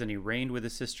untold ages, and he reigned with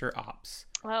his sister Ops.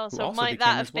 Well, who so also might became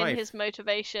that his have been wife. his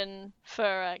motivation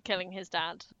for killing his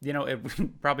dad? You know, it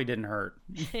probably didn't hurt.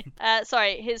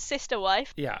 Sorry, his sister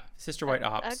wife. Yeah, sister white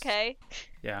Ops. Okay.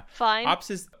 Yeah. Fine. Ops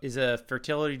is a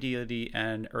fertility deity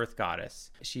and earth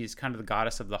goddess. She's kind of the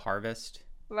goddess of the harvest.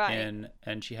 Right.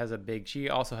 And she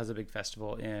also has a big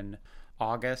festival in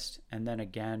August and then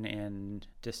again in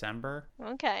December.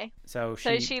 Okay. So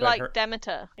is she like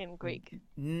Demeter in Greek?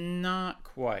 Not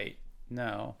quite.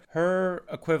 No. Her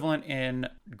equivalent in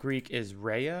Greek is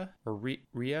Rhea or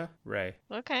Rhea? Ray.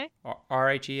 Okay.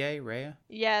 R-H-E-A? Rhea?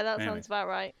 Yeah, that sounds about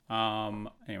right.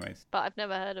 Anyways. But I've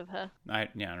never heard of her. I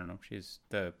don't know. She's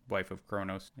the wife of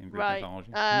Kronos in Greek Right.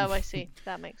 mythology. Oh, I see.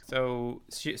 That makes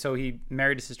sense. So he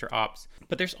married his sister Ops.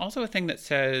 But there's also a thing that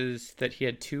says that he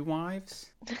had 2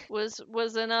 wives. Was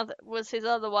his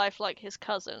other wife like his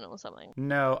cousin or something?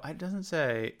 No, it doesn't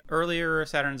say. Earlier,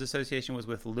 Saturn's association was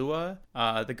with Lua,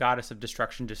 the goddess of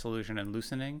destruction, dissolution, and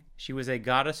loosening. She was a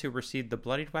goddess who received the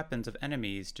bloodied weapons of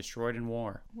enemies destroyed in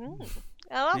war.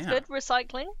 Oh, that's good.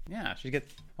 Recycling. Yeah, she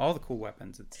gets all the cool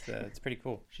weapons. It's pretty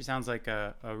cool. She sounds like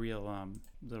a real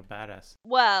little badass.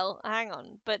 Well, hang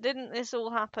on. But didn't this all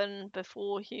happen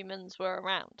before humans were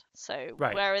around? So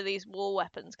where are these war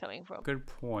weapons coming from? Good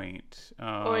point.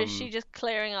 Or is she just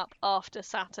clearing up after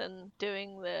Saturn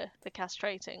doing the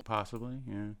castrating? Possibly,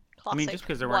 yeah. Classic I mean, just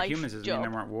because there weren't wife humans doesn't mean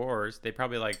there weren't wars. They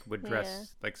probably would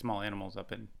dress like small animals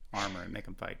up in armor and make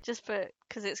them fight. Just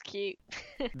because it's cute.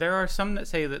 There are some that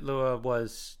say that Lua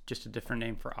was just a different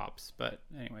name for Ops, but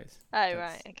anyways. Oh,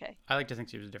 right, okay. I like to think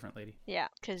she was a different lady. Yeah,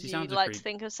 because you like to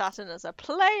think of Saturn as a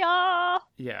player.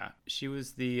 Yeah, she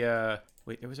was the...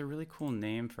 Wait, there was a really cool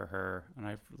name for her, and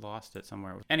I've lost it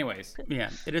somewhere. Anyways, yeah.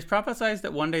 It is prophesied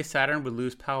that one day Saturn would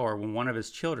lose power when one of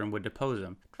his children would depose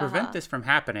him. To prevent this from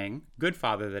happening, good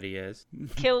father that he is...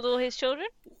 Killed all his children?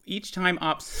 Each time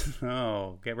Ops...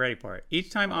 Oh, get ready for it.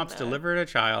 Each time Ops delivered a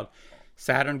child,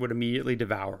 Saturn would immediately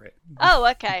devour it. Oh,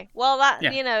 okay. Well, that,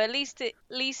 at least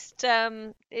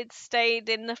it stayed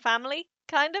in the family.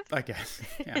 Kind of, I guess.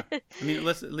 Yeah. I mean,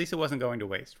 at least it wasn't going to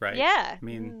waste, right? Yeah. I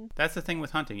mean, that's the thing with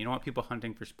hunting. You don't want people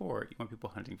hunting for sport. You want people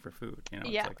hunting for food.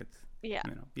 Yeah.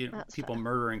 People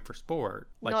murdering for sport.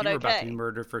 Like Not you were about to okay. be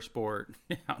murdered for sport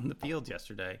out in the fields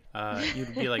yesterday.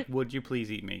 You'd be like, "Would you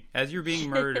please eat me?" As you're being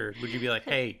murdered, would you be like,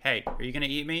 "Hey, are you gonna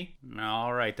eat me?"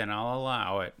 All right, then I'll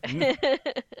allow it.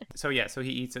 So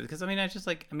he eats it because it's just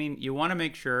you want to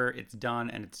make sure it's done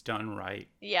and it's done right.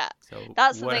 Yeah. So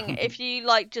that's the thing. If you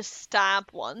just stab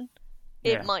one,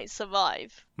 it might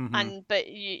survive, but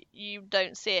you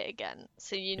don't see it again,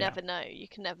 so you never know. You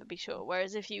can never be sure.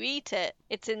 Whereas if you eat it,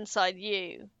 it's inside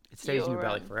you. It stays in your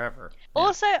belly forever.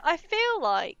 Also, I feel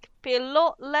like it'd be a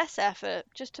lot less effort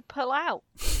just to pull out.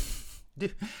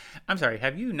 Dude, I'm sorry,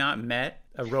 have you not met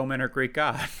a Roman or Greek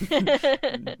god?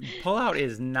 Pull out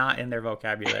is not in their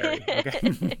vocabulary,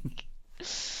 okay?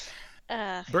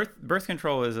 Birth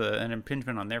control is an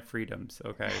impingement on their freedoms,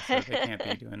 okay? So they can't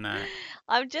be doing that.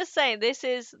 I'm just saying, this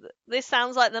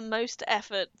sounds like the most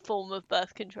effort form of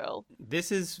birth control.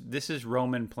 This is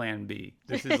Roman Plan B.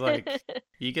 This is like,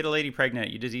 you get a lady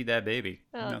pregnant, you just eat that baby.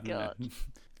 Oh, God.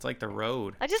 It's like the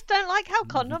road. I just don't like how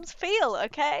condoms feel,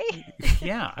 okay?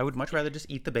 Yeah, I would much rather just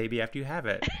eat the baby after you have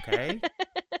it, okay?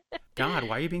 God,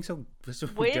 why are you being so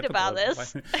weird difficult? about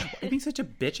this? Why are you being such a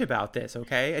bitch about this,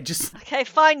 okay? Okay,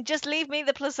 fine, just leave me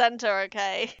the placenta,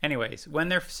 okay? Anyways, when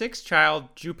their 6th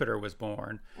child, Jupiter, was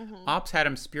born, Ops had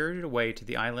him spirited away to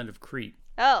the island of Crete.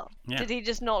 Oh, yeah. Did he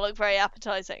just not look very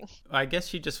appetizing? I guess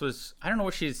she just was... I don't know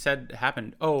what she said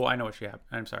happened. Oh, I know what she happened.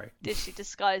 I'm sorry. Did she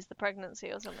disguise the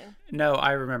pregnancy or something? No,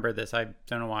 I remember this. I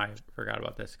don't know why I forgot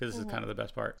about this, because this is kind of the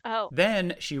best part. Oh.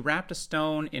 Then she wrapped a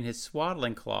stone in his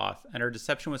swaddling cloth, and her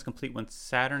deception was complete when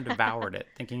Saturn devoured it,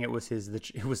 thinking it was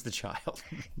the child.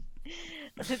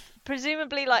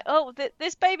 Presumably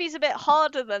this baby's a bit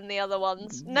harder than the other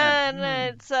ones.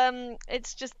 No,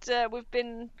 it's just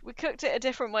we cooked it a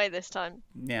different way this time.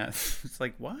 Yeah, it's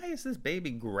like, why is this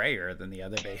baby grayer than the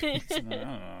other babies? I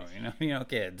don't know,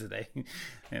 kids, they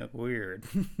look weird.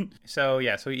 So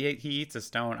he eats a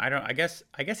stone. I guess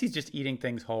he's just eating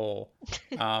things whole.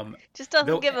 Just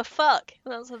doesn't give a fuck.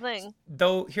 That's the thing.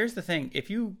 Though here's the thing, if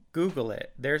you Google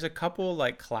it, there's a couple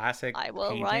classic I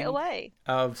will right away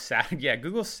of Saturn. Yeah,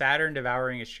 Google Saturn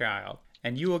devouring his child,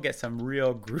 and you will get some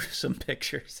real gruesome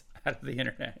pictures out of the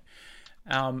internet.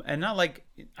 And not like,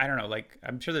 I don't know, like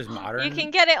I'm sure there's modern. You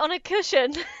can get it on a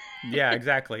cushion. Yeah,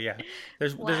 exactly. Yeah,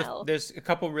 Wow. there's a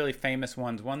couple really famous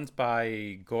ones. One's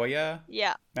by Goya,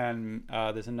 Yeah. and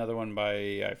there's another one by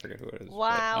I forget who it is. But,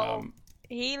 Wow.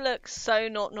 He looks so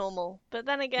not normal. But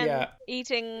then again, yeah,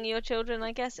 eating your children,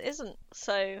 I guess, isn't.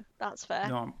 So that's fair.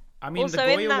 no, I mean the Also,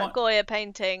 in Goya that one. Goya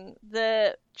painting,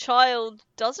 the child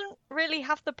doesn't really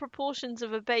have the proportions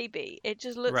of a baby. It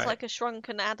just looks Right, like a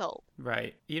shrunken adult.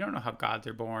 right. You don't know how gods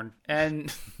are born,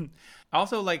 and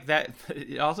also like that.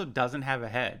 It also doesn't have a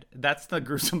head. That's the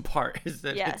gruesome part. Is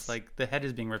that it's Yes. like the head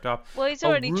is being ripped off. Well, he's Oh,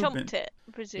 already Reuben. chomped it, Yeah,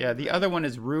 the presumably. other one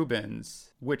is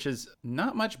Rubens, which is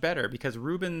not much better because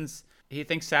Rubens, he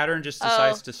thinks Saturn just Oh,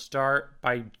 decides to start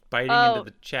by biting into oh,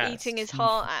 the chest. eating his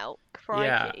heart out.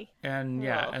 Yeah, Crikey.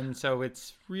 yeah, Oh. and so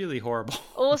it's really horrible.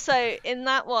 Also, in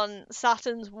that one,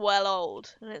 Saturn's well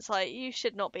old, and it's like you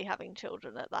should not be having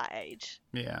children at that age.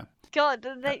 Yeah. God,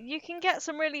 Uh, you can get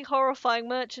some really horrifying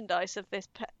merchandise of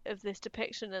this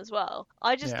depiction as well.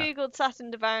 I just yeah. googled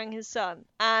Saturn devouring his son,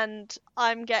 and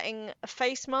I'm getting a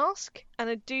face mask and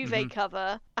a Hmm. duvet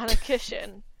cover and a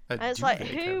cushion, A and it's like,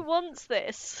 duvet who cover. wants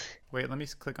this? Wait, let me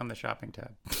click on the shopping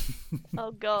tab.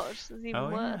 Oh gosh, it's even Oh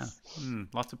yeah. worse.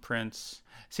 Lots of prints.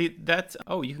 See, that's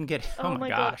you can get oh Oh my my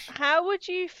God. gosh. How would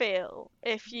you feel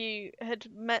if you had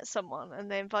met someone and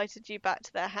they invited you back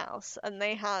to their house and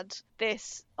they had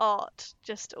this art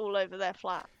just all over their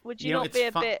flat? Would you You know, not it's be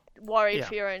a fun. bit worried Yeah.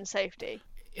 for your own safety?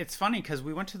 It's funny because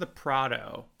we went to the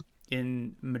Prado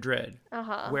in Madrid,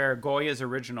 Uh-huh. where Goya's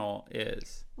original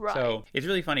is. Right. So it's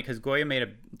really funny because Goya made a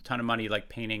ton of money like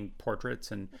painting portraits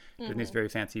and doing these very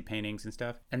fancy paintings and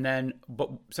stuff. And then, but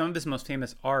some of his most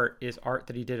famous art is art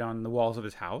that he did on the walls of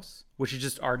his house, which is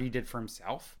just art he did for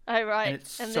himself. Oh, right. And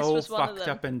it's And this so was one of fucked them.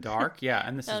 up and dark. Yeah,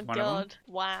 and this Oh is one of them. God.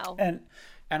 Wow.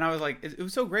 And I was like, it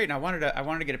was so great, and I wanted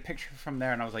to get a picture from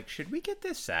there, and I was like, should we get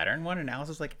this Saturn one? And Alice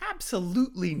was like,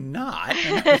 absolutely not.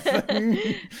 And I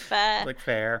was Fair. like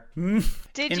fair.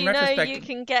 Did In you know retrospect, you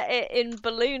can get it in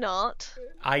balloon art?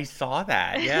 I saw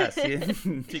that. Yes. If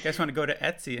you guys want to go to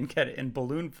Etsy and get it in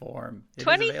balloon form, it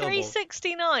is available.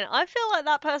 23.69. I feel like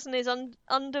that person is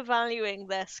undervaluing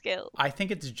their skill. I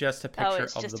think it's just a Oh, picture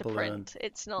it's of just the a balloon. print.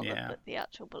 It's not Yeah. the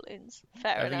actual balloons.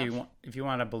 Fair I think enough. if you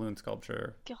want a balloon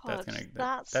sculpture, God,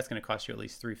 that's gonna cost you at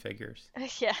least 3 figures.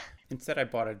 Yeah. Instead, I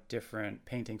bought a different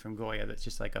painting from Goya that's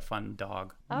just like a fun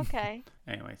dog. Okay.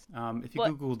 Anyways, if you What?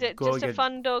 Google Just Goya, a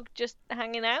fun dog just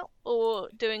hanging out or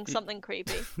doing something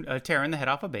creepy? tearing the head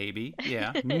off a baby,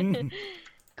 yeah.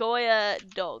 Goya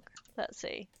dog. Let's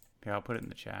see. Here, I'll put it in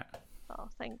the chat. Oh,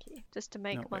 thank you. Just to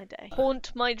make No, my wait. day.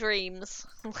 Haunt my dreams.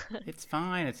 It's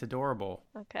fine. It's adorable.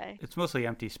 Okay. It's mostly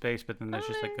empty space, but then there's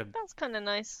just like That's kind of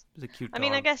nice. there's a cute I dog.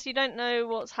 mean, I guess you don't know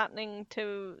what's happening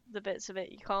to the bits of it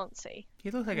you can't see.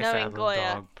 He looks like a Knowing sad little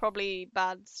Goya, dog. probably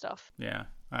bad stuff. Yeah,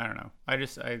 I don't know. I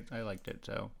liked it,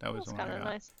 so that was That's the one kind I of got.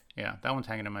 nice. Yeah, that one's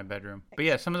hanging in my bedroom. But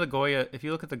yeah, some of the Goya. If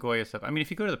you look at the Goya stuff, I mean,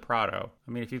 if you go to the Prado,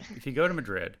 I mean, if you go to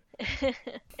Madrid,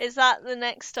 Is that the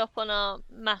next stop on our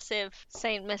massive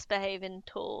Saint Misbehavin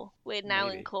tour? We're now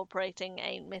Maybe. incorporating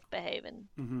Ain't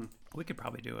Mythbehavin. we could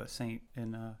probably do a saint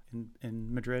in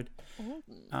Madrid.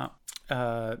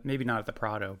 Mm. Maybe not at the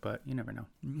Prado, but you never know.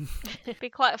 It'd be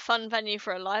quite a fun venue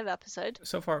for a live episode.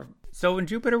 So when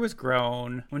Jupiter was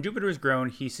grown,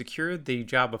 he secured the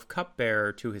job of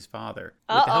cupbearer to his father.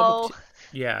 With the help of Uh-oh.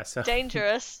 yeah, so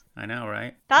Dangerous. I know,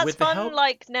 right? That's With the fun, help-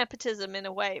 like nepotism in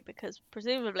a way, because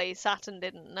presumably Saturn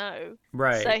didn't know.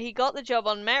 right. So he got the job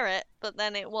on merit, but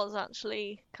then it was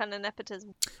actually kind of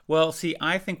nepotism. Well, see,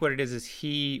 I think what it is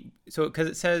because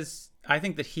it says, I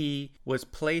think that he was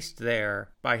placed there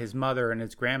by his mother and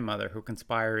his grandmother who were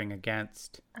conspiring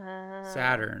against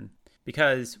Saturn.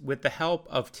 Because with the help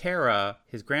of Terra,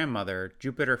 his grandmother,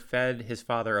 Jupiter fed his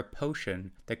father a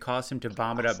potion that caused him to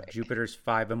vomit up Classic. Jupiter's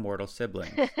 5 immortal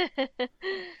siblings.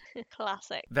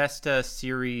 Classic. Vesta,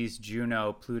 Ceres,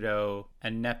 Juno, Pluto,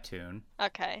 and Neptune.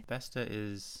 Okay. Vesta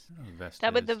is... I don't know who Vesta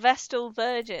That with is. the Vestal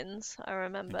Virgins, I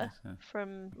remember, guess so.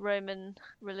 from Roman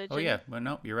religion. Oh, yeah. Well,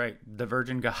 no, you're right. The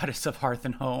virgin goddess of hearth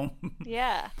and home.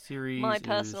 Yeah. Ceres My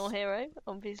personal is hero,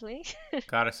 obviously.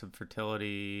 goddess of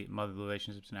fertility, motherly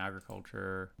relationships, and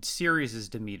agriculture. Ceres is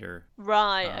Demeter.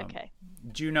 Right, okay.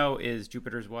 Juno is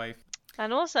Jupiter's wife.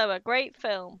 And also a great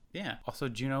film. Yeah. Also,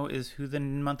 Juno is who the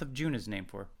month of June is named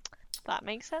for. That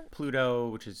makes sense. Pluto,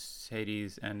 which is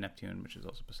Hades, and Neptune, which is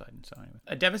also Poseidon. So anyway,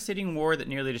 a devastating war that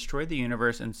nearly destroyed the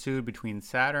universe ensued between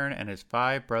Saturn and his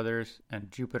 5 brothers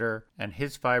and Jupiter and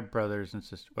his 5 brothers and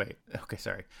sisters.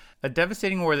 A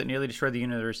devastating war that nearly destroyed the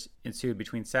universe ensued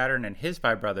between Saturn and his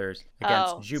 5 brothers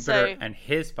against Jupiter and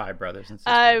his 5ve brothers and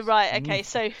sisters. Oh, right. Okay.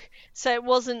 So it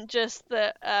wasn't just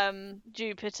that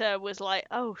Jupiter was like,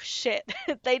 oh shit,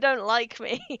 they don't like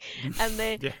me, and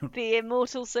the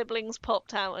immortal siblings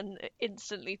popped out and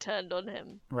instantly turned on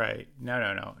him. Right.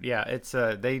 No. Yeah, it's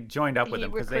they joined up with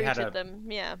him because they had them.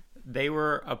 Yeah. They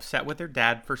were upset with their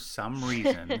dad for some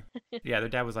reason. Yeah, their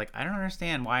dad was like, I don't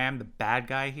understand why I'm the bad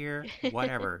guy here.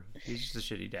 Whatever. He's just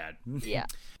a shitty dad. Yeah.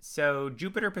 So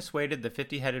Jupiter persuaded the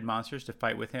 50-headed monsters to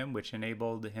fight with him, which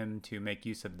enabled him to make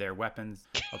use of their weapons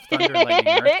of thunder, lightning,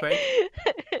 and earthquake.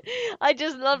 I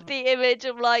just love the image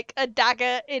of like a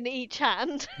dagger in each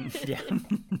hand. Yeah.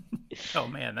 Oh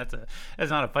man, that's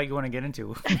not a fight you want to get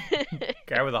into.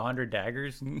 Guy with 100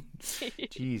 daggers.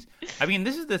 Jeez. I mean,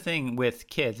 this is the thing with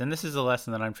kids, and this is a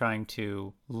lesson that I'm trying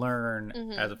to learn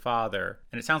as a father.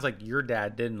 And it sounds like your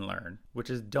dad didn't learn, which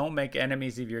is don't make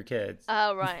enemies of your kids.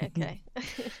 Oh, right, okay.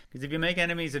 Because if you make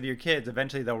enemies of your kids,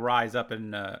 eventually they'll rise up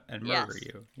and murder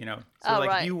you. You know. So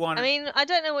right. If you want. I mean, I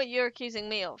don't know what you're accusing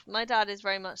me of. My dad is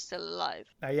very much still alive.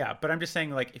 Yeah, but I'm just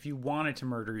saying, like, if you wanted to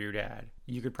murder your dad,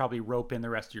 you could probably rope in the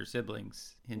rest of your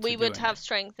siblings into We would doing have it.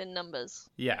 Strength in numbers.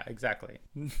 Yeah, exactly.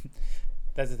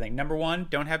 That's the thing. Number 1,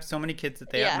 don't have so many kids that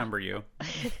they outnumber you.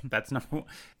 That's number 1.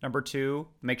 Number 2,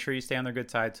 make sure you stay on their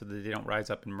good side so that they don't rise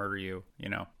up and murder you, you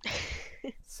know.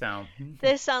 So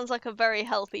this sounds like a very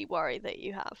healthy worry that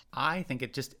you have. I think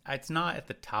it's not at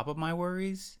the top of my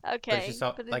worries. Okay,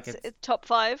 but it's top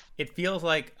 5. It feels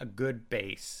like a good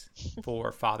base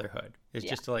for fatherhood. It's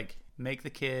just to like make the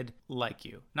kid like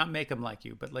you, not make them like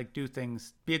you, but like do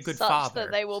things, be a good father, such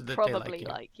that they will probably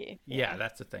like you. Yeah,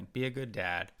 that's the thing. Be a good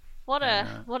dad. What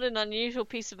an unusual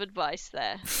piece of advice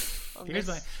there.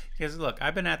 Because look,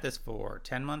 I've been at this for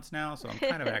 10 months now, so I'm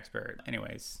kind of an expert.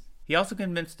 Anyways, he also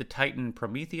convinced the Titan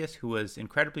Prometheus, who was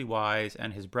incredibly wise,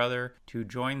 and his brother to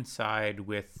join side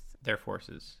with their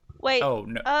forces. Wait. Oh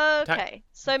no. Okay.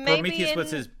 So maybe Prometheus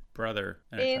was his brother.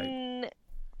 In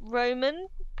Roman,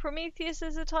 Prometheus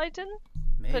is a Titan,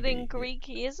 Maybe. but in Greek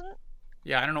he isn't.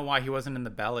 Yeah, I don't know why he wasn't in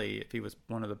the belly if he was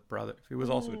one of the brothers. If he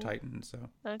was also a Titan, so.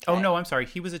 Okay. Oh no, I'm sorry.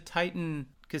 He was a Titan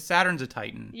because Saturn's a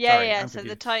Titan. Yeah, sorry, yeah. So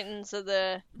the Titans are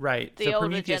the so older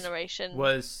Prometheus generation.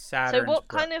 Was Saturn's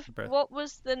what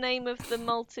was the name of the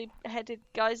multi-headed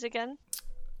guys again?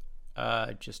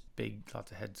 Just big,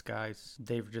 lots of heads guys.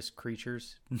 They were just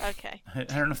creatures. Okay. I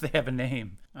don't know if they have a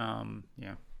name.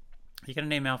 Yeah. You gonna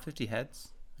name out 50 heads?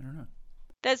 I don't know.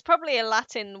 There's probably a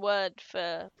Latin word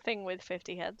for thing with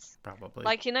 50 heads. Probably.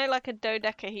 Like, you know, like a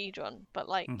dodecahedron, but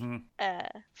like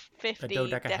 50 A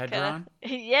dodecahedron?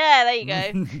 Yeah, there you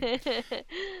go.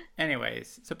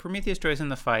 Anyways, so Prometheus joins in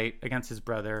the fight against his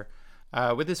brother.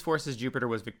 With his forces, Jupiter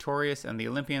was victorious, and the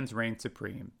Olympians reigned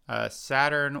supreme.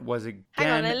 Saturn was again...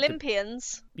 Hang on,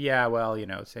 Olympians? Yeah, well, you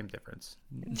know, same difference.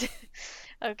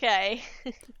 Okay.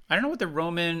 I don't know what the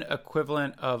Roman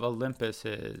equivalent of Olympus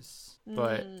is,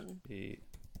 but...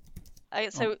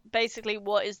 So basically,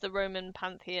 what is the Roman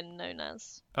pantheon known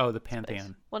as? Oh, the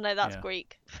pantheon. Well, no, that's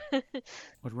Greek.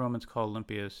 What Romans call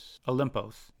Olympos.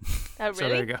 Oh, really? So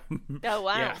there you go. Oh,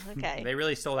 wow. Yeah. Okay. They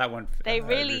really stole that one. They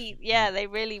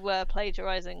really were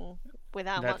plagiarizing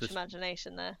without much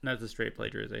imagination there. That's a straight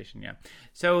plagiarization, yeah.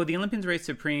 So the Olympians reigned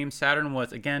supreme. Saturn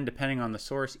was, again, depending on the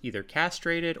source, either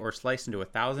castrated or sliced into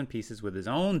 1,000 pieces with his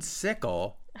own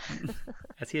sickle,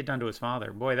 as he had done to his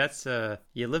father. Boy, that's,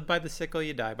 you live by the sickle,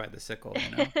 you die by the sickle,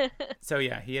 you know? So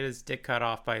yeah, he had his dick cut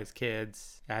off by his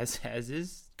kids, as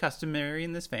is customary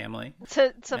in this family.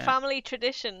 It's a family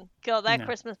tradition. God, their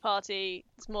Christmas party,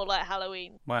 it's more like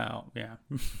Halloween. Wow, yeah.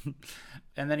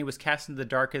 And then he was cast into the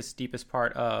darkest, deepest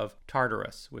part of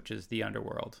Tartarus, which is the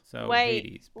underworld. So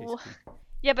Hades, basically.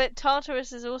 Yeah, but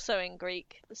Tartarus is also in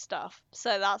Greek stuff,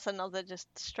 so that's another just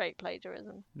straight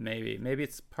plagiarism. Maybe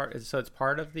it's part. So it's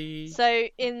part of the. So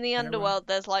in the underworld,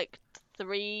 there's like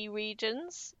 3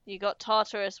 regions. You got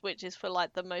Tartarus, which is for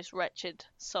like the most wretched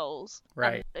souls.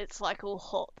 Right. And it's like all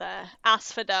hot there.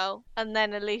 Asphodel, and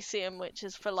then Elysium, which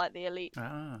is for like the elite.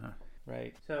 Ah,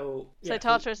 right. So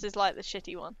Tartarus is like the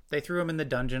shitty one. They threw him in the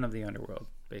dungeon of the underworld,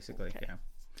 basically. Okay. Yeah.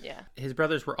 Yeah. His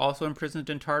brothers were also imprisoned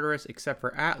in Tartarus, except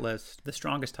for Atlas, the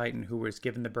strongest Titan, who was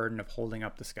given the burden of holding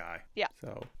up the sky. Yeah.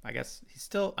 So I guess he's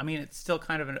still, it's still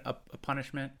kind of a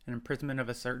punishment, an imprisonment of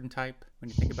a certain type when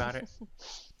you think about it.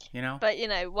 You know? But,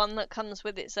 one that comes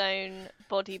with its own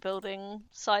bodybuilding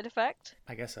side effect.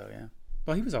 I guess so, yeah.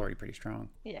 Well, he was already pretty strong.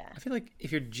 Yeah. I feel like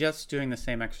if you're just doing the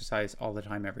same exercise all the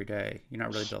time every day, you're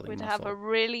not really building Would muscle. have a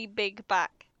really big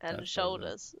back and That's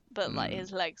shoulders, but like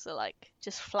his legs are like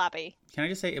just flabby. Can I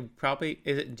just say, it probably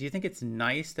is it? Do you think it's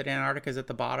nice that Antarctica is at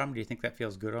the bottom? Do you think that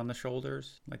feels good on the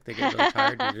shoulders? Like they get really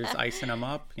tired, you're just icing them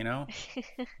up, you know?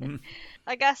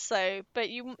 I guess so, but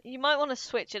you might want to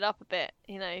switch it up a bit,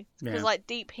 you know, because Yeah. like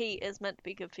deep heat is meant to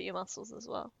be good for your muscles as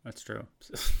well. That's true.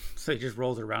 So he just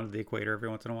rolls around to the equator every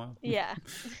once in a while. Yeah.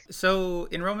 So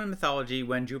in Roman mythology,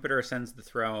 when Jupiter ascends the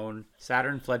throne,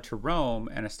 Saturn fled to Rome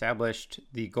and established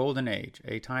the Golden Age,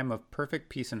 a time of perfect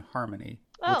peace and harmony.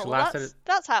 Oh, well,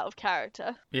 that's out of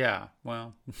character. Yeah,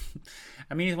 well,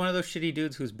 I mean, he's one of those shitty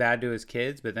dudes who's bad to his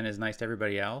kids, but then is nice to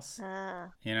everybody else,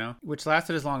 you know, which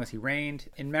lasted as long as he reigned.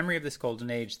 In memory of this golden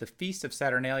age, the Feast of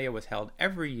Saturnalia was held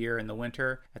every year in the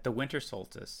winter at the winter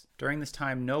solstice. During this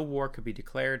time, no war could be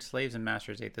declared. Slaves and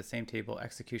masters ate at the same table.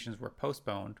 Executions were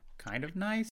postponed. Kind of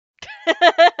nice.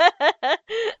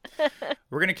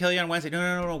 We're going to kill you on Wednesday.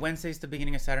 No. Wednesday's the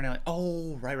beginning of Saturnalia.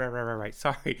 Oh, right.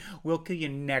 Sorry. We'll kill you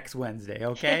next Wednesday,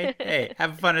 okay? Hey,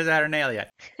 have fun at Saturnalia.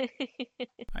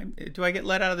 Do I get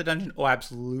let out of the dungeon? Oh,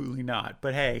 absolutely not.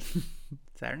 But hey,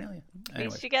 Saturnalia. At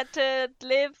least you get to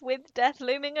live with death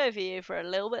looming over you for a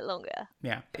little bit longer.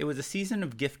 Yeah. It was a season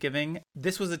of gift giving.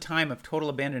 This was a time of total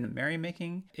abandon and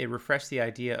merrymaking. It refreshed the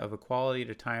idea of equality at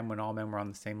a time when all men were on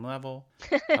the same level.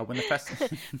 When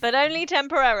the But only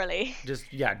temporarily.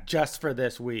 Just for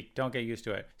this week. Don't get used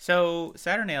to it. So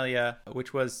Saturnalia,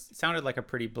 which sounded like a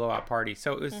pretty blowout party.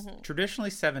 So it was traditionally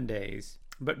 7 days,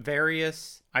 but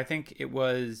various. I think it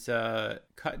was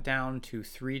cut down to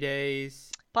 3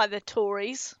 days. By the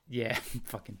Tories. Yeah,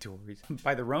 fucking Tories.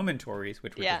 By the Roman Tories,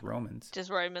 which were just Romans. Just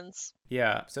Romans.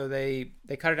 Yeah, so they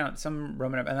cut it down. Some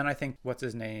Roman, and then I think what's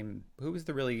his name? Who was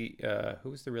the really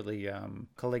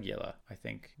Caligula? I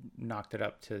think knocked it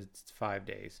up to 5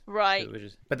 days. Right.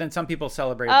 But then some people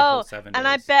celebrated the whole 7 days. And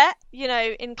I bet, you know,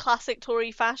 in classic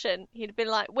Tory fashion, he'd have been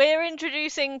like, "We're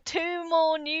introducing 2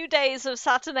 more new days of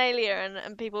Saturnalia,"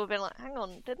 and people have been like, "Hang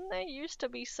on, didn't there used to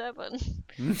be 7?"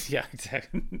 Yeah,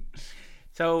 exactly.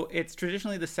 So it's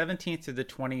traditionally the 17th to the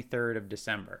 23rd of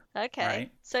December. Okay.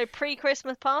 Right? So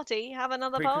pre-Christmas party, have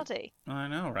another party. I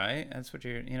know, right? That's what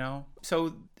you know.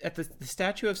 So at the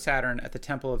statue of Saturn at the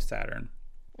Temple of Saturn,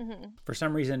 for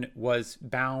some reason, was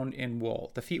bound in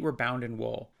wool. The feet were bound in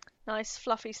wool. Nice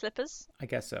fluffy slippers. I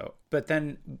guess so. But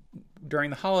then during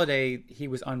the holiday, he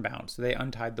was unbound. So they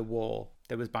untied the wool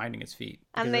that was binding his feet.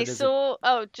 And they saw,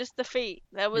 just the feet.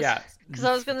 There was, because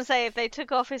I was going to say, if they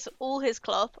took off all his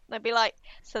cloth, they'd be like,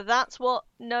 so that's what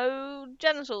no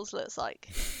genitals looks like.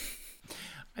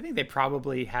 I think they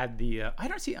probably had the, I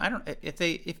don't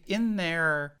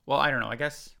know, I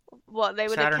guess. What, they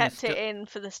would Saturn have kept it in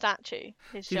for the statue?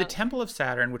 The Temple of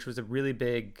Saturn, which was a really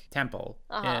big temple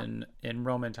in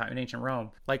Roman time, in ancient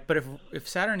Rome. Like, but if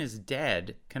Saturn is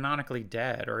dead, canonically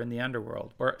dead, or in the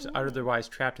underworld, or otherwise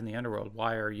trapped in the underworld,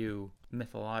 why are you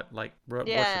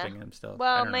worshipping him still?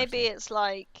 Well, maybe it's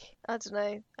like, I don't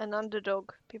know, an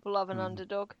underdog. People love an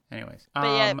underdog. Anyways.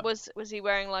 But was he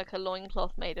wearing like a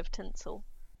loincloth made of tinsel?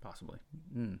 Possibly.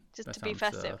 Just to be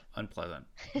festive. Unpleasant.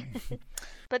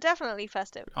 But definitely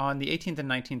festive. On the 18th and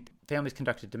 19th, families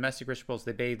conducted domestic rituals.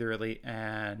 They bathed early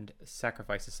and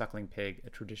sacrificed a suckling pig, a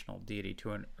traditional deity,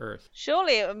 to an earth.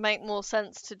 Surely it would make more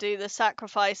sense to do the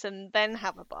sacrifice and then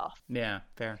have a bath. Yeah,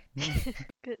 fair.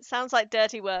 It sounds like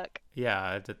dirty work.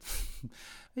 Yeah,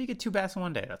 you get 2 baths in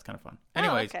one day. That's kind of fun.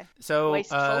 Anyways, okay. So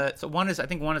one is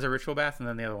a ritual bath, and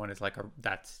then the other one is like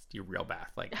that's your real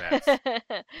bath. Like that's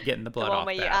getting the blood off. The one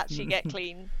where you actually get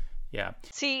clean. Yeah.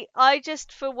 See,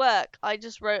 for work, I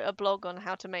just wrote a blog on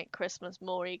how to make Christmas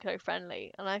more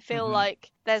eco-friendly. And I feel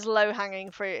like there's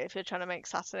low-hanging fruit if you're trying to make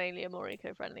Saturnalia more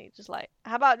eco-friendly. Just like,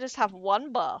 how about just have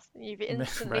one bath? You've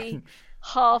instantly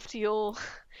halved your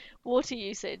water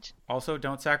usage. Also,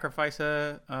 don't sacrifice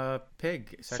a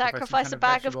pig. Sacrifice a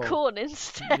bag of corn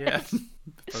instead. Yeah.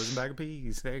 Frozen bag of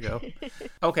peas. There you go.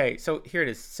 Okay, so here it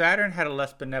is. Saturn had a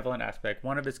less benevolent aspect.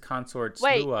 One of his consorts,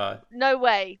 Lua. No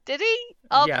way. Did he?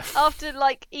 Yeah. After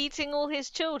like eating all his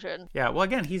children. Yeah. Well,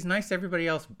 again, he's nice to everybody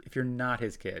else if you're not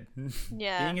his kid.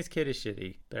 Yeah. Being his kid is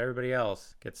shitty, but everybody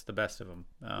else gets the best of him.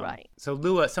 Right. So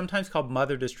Lua, sometimes called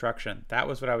Mother Destruction. That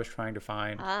was what I was trying to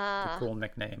find. The cool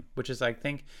nickname, which is, I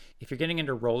think, if you're getting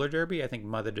into roller derby, I think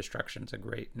Mother Destruction's a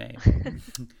great name.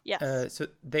 Yes. So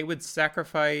they would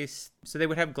sacrifice. So they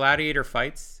would have gladiator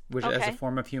fights, which as a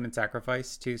form of human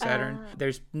sacrifice to Saturn.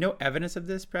 There's no evidence of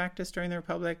this practice during the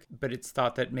Republic, but it's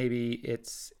thought that maybe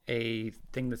it's a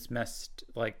thing that's messed,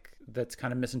 like that's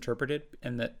kind of misinterpreted,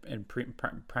 and that in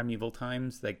primeval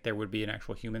times, like there would be an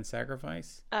actual human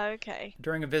sacrifice. Okay.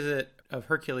 During a visit of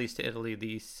Hercules to Italy,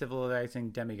 the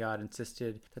civilizing demigod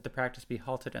insisted that the practice be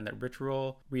halted and that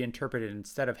ritual reinterpreted.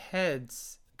 Instead of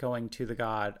heads going to the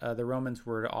god, the Romans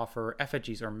were to offer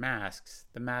effigies or masks.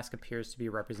 The mask appears to be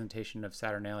a representation of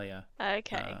Saturnalia.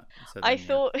 Okay. I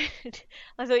thought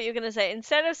I thought you were gonna say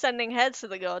instead of sending heads to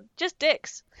the god, just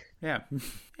dicks. Yeah.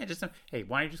 Hey,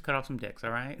 why don't you just cut off some dicks, all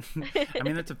right? I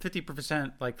mean, that's a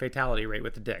 50% like fatality rate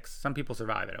with the dicks. Some people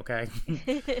survive it, okay?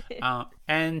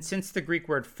 And since the Greek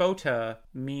word phota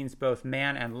means both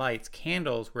man and lights,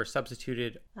 candles were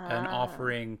substituted an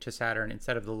offering to Saturn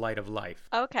instead of the light of life.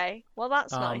 Okay. Well,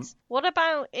 that's nice. What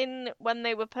about when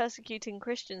they were persecuting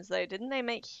Christians, though? Didn't they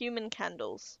make human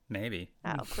candles? Maybe.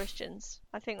 Out of Christians.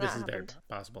 I think that happened. This is very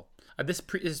possible.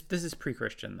 This is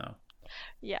pre-Christian, though.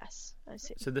 Yes, I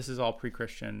see. So this is all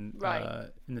pre-Christian, right.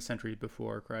 In the centuries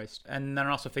before Christ. And then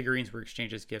also figurines were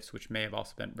exchanged as gifts, which may have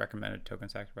also been recommended token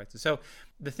sacrifices. So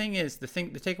the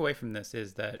takeaway from this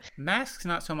is that masks,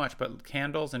 not so much, but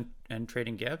candles and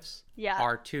trading gifts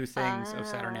are two things of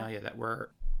Saturnalia that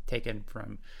were taken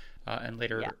from, and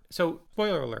later. Yeah. So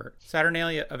spoiler alert,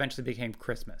 Saturnalia eventually became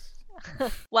Christmas.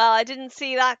 Well, I didn't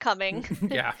see that coming.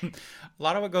 Yeah. A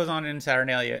lot of what goes on in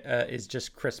Saturnalia is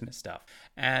just Christmas stuff.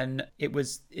 And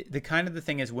the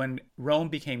thing is when Rome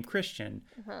became Christian,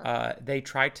 they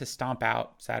tried to stomp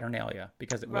out Saturnalia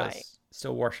because it was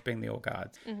still worshiping the old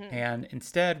gods. Mm-hmm. And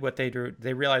instead what they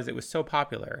realized it was so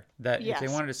popular that if they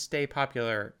wanted to stay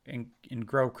popular and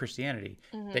grow Christianity,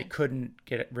 they couldn't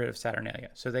get rid of Saturnalia.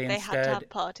 So they instead had to have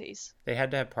parties. They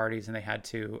had to have parties and they had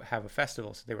to have a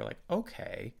festival. So they were like,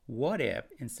 okay, what if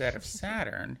instead of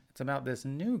Saturn, it's about this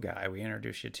new guy we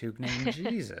introduced you to named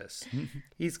Jesus.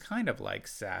 He's kind of like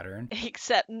Saturn.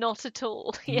 Except not at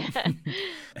all. Yeah.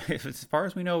 As far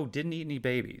as we know, didn't eat any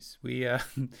babies. We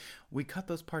cut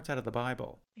those parts out of the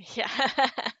Bible. Yeah.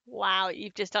 Wow,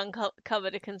 you've just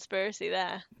uncovered a conspiracy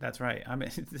there. That's right.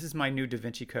 This is my new Da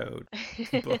Vinci Code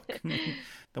book.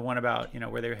 The one about,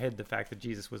 where they hid the fact that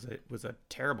Jesus was a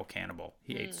terrible cannibal.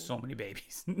 He ate so many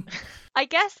babies. I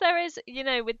guess there is,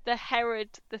 with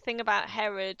the thing about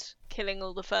Herod killing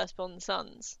all the firstborn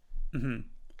sons,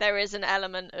 there is an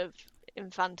element of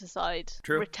infanticide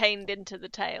retained into the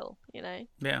tale,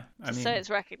 Yeah, so it's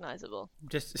recognizable.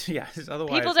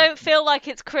 Otherwise people don't feel like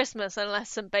it's Christmas unless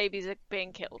some babies are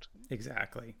being killed.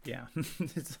 Exactly. Yeah.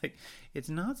 It's like it's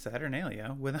not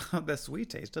Saturnalia without the sweet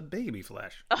taste of baby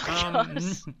flesh.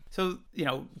 So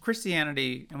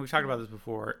Christianity, and we've talked about this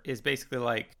before, is basically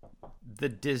like the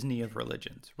Disney of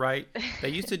religions, right? They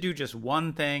used to do just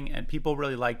one thing and people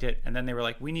really liked it, and then they were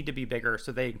like, we need to be bigger,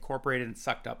 so they incorporated and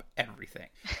sucked up everything.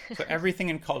 So everything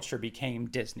in culture became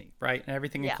Disney, right? And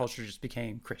everything in culture just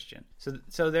became Christian.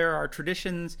 So there are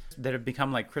traditions that have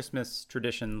become like Christmas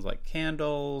traditions, like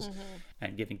candles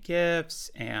and giving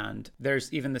gifts, and there's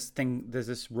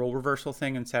this role reversal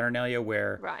thing in Saturnalia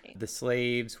where the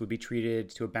slaves would be treated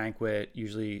to a banquet,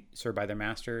 usually served by their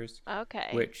masters. Okay.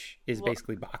 Which is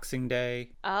basically Boxing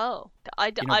Day. Oh,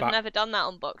 I've never done that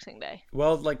on Boxing Day.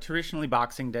 Well, like traditionally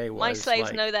Boxing Day was my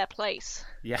slaves know their place.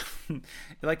 Yeah.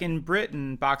 Like in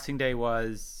Britain, Boxing Day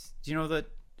was, do you know that,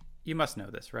 you must know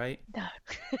this, right? No.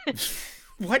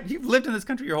 What? You've lived in this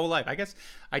country your whole life. I guess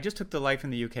I just took the life in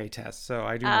the UK test, so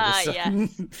I do know this.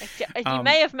 Yes. You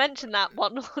may have mentioned that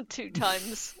one or two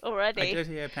times already. I did,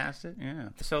 yeah, passed it, yeah.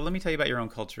 So let me tell you about your own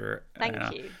culture. Thank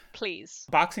you, please.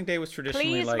 Boxing Day was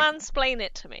traditionally Please mansplain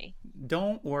it to me.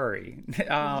 Don't worry.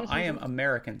 I am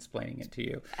American-splaining it to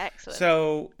you. Excellent.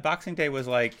 So Boxing Day was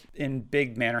like in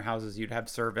big manor houses, you'd have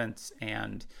servants,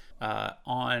 and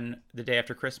on the day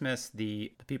after Christmas,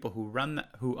 the people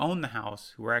who own the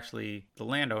house, who were actually the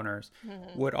landowners,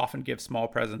 would often give small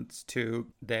presents to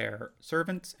their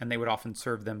servants, and they would often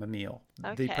serve them a meal.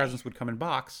 Okay. The presents would come in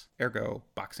box, ergo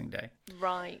Boxing Day.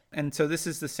 Right. And so this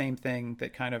is the same thing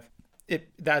that kind of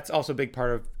that's also a big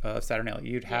part of Saturnalia.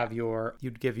 You'd have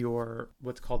you'd give your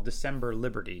what's called December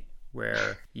liberty,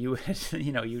 where you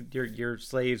your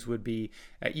slaves would be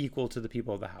equal to the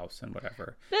people of the house and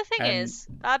whatever. The thing is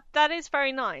that is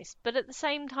very nice, but at the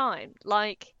same time,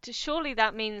 surely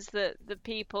that means that the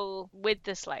people with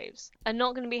the slaves are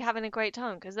not going to be having a great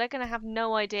time because they're going to have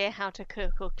no idea how to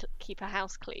cook or keep a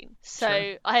house clean. So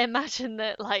sure. I imagine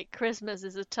that Christmas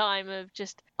is a time of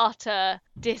just utter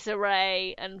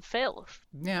disarray and filth.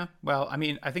 Yeah, well, I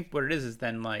mean, I think what it is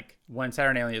then when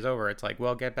Saturnalia is over, it's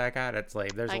well, get back at it,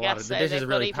 slave. There's a lot of the dishes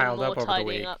really piled up over the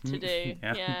week. Up to do.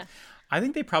 Yeah. I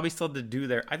think they probably still had to do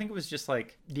their. I think it was just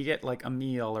like you get like a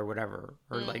meal or whatever,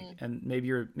 or like, and maybe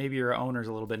your owner's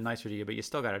a little bit nicer to you, but you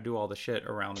still got to do all the shit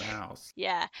around the house.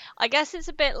 Yeah, I guess it's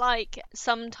a bit like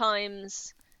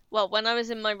sometimes. Well, when I was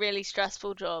in my really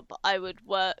stressful job, I would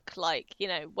work like,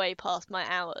 way past my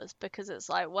hours because it's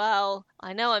like, well,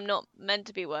 I know I'm not meant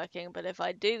to be working, but if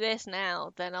I do this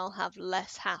now, then I'll have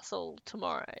less hassle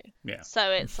tomorrow. Yeah.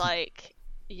 So it's like,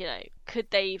 could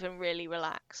they even really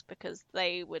relax because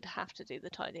they would have to do the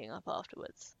tidying up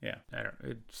afterwards? Yeah, I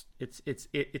don't.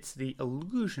 It's the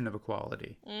illusion of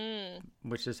equality,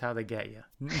 which is how they get you.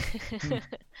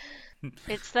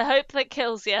 It's the hope that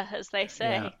kills you, as they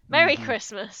say. Yeah. Merry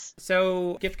Christmas.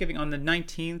 So, gift giving on the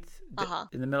 19th, Uh-huh.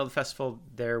 in the middle of the festival,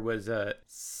 there was a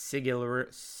Sigillria,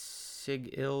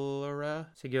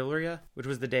 which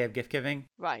was the day of gift giving.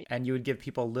 Right. And you would give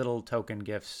people little token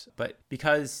gifts. But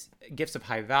because gifts of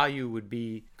high value would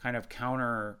be kind of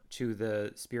counter to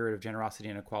the spirit of generosity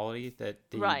and equality that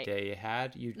the day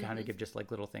had, you'd kind of give just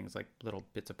like little things, like little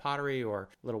bits of pottery or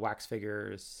little wax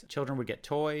figures. Children would get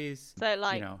toys. So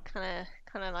like kind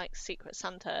of like Secret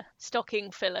Santa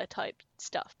stocking filler type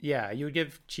stuff. Yeah, you would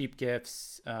give cheap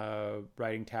gifts,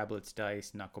 writing tablets,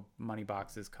 dice, money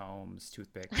boxes, combs,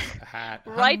 toothpicks, a hat.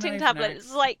 Writing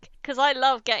tablets, like, because I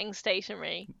love getting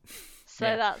stationery.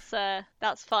 So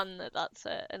that's fun that's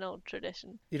an old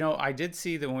tradition. I did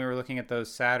see that when we were looking at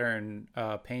those Saturn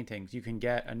paintings, you can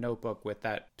get a notebook with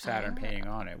that Saturn painting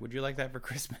on it. Would you like that for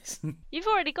Christmas? You've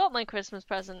already got my Christmas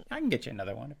present. I can get you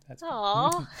another one if that's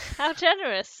Aw, how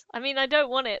generous. I mean, I don't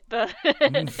want it, but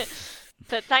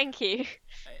but thank you.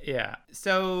 Yeah.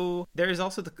 So there is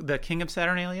also the King of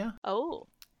Saturnalia. Oh.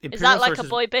 Imperial Is that like sources... a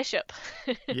boy bishop?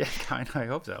 Yeah, kind of. I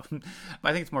hope so.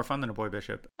 I think it's more fun than a boy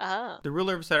bishop. Oh. The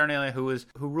ruler of Saturnalia, who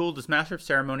ruled as master of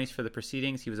ceremonies for the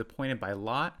proceedings, he was appointed by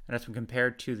lot, and has been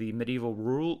compared to the medieval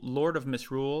Lord of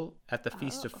Misrule at the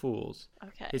Feast of Fools.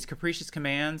 Okay. His capricious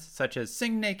commands, such as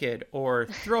sing naked or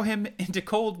throw him into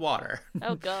cold water,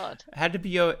 oh God, had to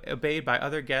be obeyed by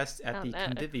other guests at the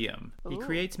convivium. Ooh. He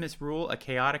creates misrule, a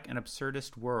chaotic and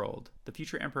absurdist world. The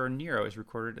future Emperor Nero is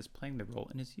recorded as playing the role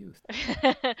in his youth.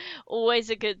 Always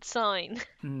a good sign.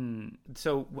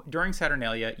 So during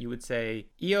Saturnalia, you would say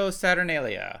 "Io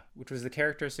Saturnalia," which was the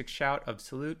characteristic shout of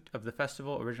salute of the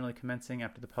festival, originally commencing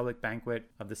after the public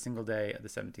banquet of the single day of the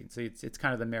 17th. So it's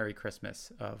kind of the Merry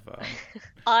Christmas of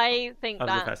I think of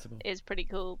that the festival. Is pretty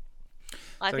cool.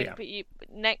 I think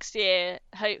next year,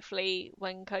 hopefully,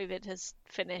 when COVID has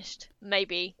finished,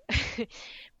 maybe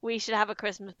we should have a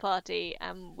Christmas party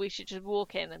and we should just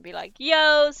walk in and be like,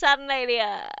 "Yo,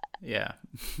 Saturnalia!" Yeah.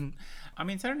 I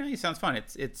mean, Saturnalia sounds fun.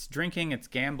 It's drinking, it's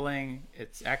gambling,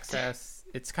 it's excess.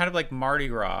 It's kind of like Mardi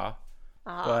Gras,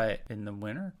 but in the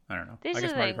winter. I don't know. This I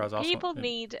guess is the Mardi thing. Gras also. People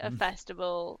need a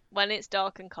festival when it's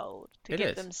dark and cold to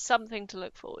give them something to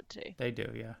look forward to. They do,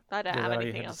 yeah. I don't have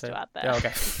anything else to add there. Yeah, okay.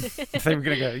 I thought you were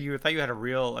gonna go. I thought you had a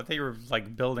real. I thought you were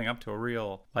like building up to a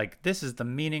real. Like, this is the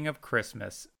meaning of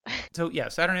Christmas. So yeah,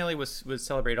 Saturnalia was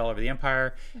celebrated all over the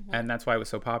empire, and that's why it was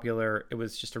so popular. It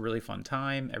was just a really fun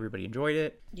time. Everybody enjoyed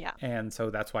it. Yeah. And so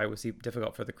that's why it was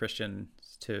difficult for the Christians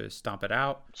to stomp it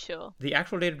out. Sure. The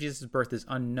actual date of Jesus' birth is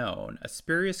unknown. A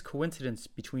spurious coincidence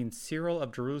between Cyril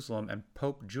of Jerusalem and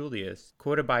Pope Julius,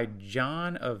 quoted by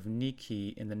John of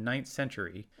Nike in the 9th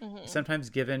century, is sometimes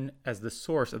given as the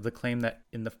source of the claim that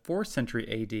in the 4th century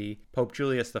AD, Pope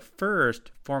Julius I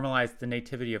formalized the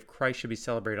nativity of Christ should be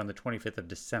celebrated on the 25th of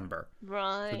December.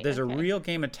 Right. So there's a real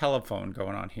game of telephone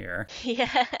going on here.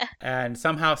 Yeah. And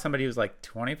somehow somebody was like,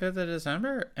 25th of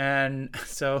December? And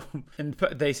so, and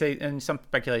they say, and some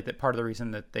speculate that part of the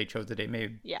reason that they chose the date may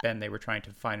have been they were trying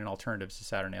to find an alternative to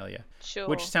Saturnalia. Sure.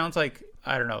 Which sounds like,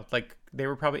 I don't know, like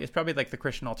it's probably like the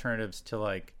Christian alternatives to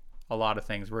like a lot of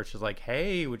things where it's just like,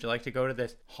 hey, would you like to go to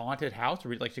this haunted house, or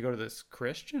would you like to go to this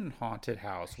Christian haunted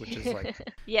house, which is like,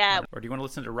 yeah. Or do you want to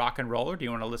listen to rock and roll, or do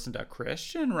you want to listen to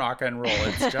Christian rock and roll?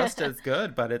 It's just as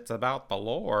good, but it's about the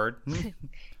Lord.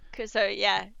 So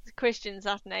yeah, Christian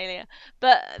Saturnalia.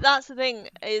 But that's the thing,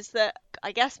 is that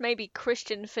I guess maybe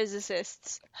Christian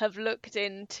physicists have looked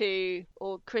into,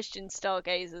 or Christian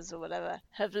stargazers or whatever,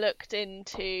 have looked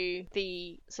into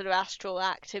the sort of astral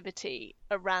activity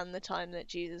around the time that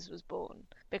Jesus was born.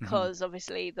 Because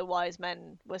obviously the wise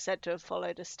men were said to have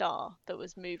followed a star that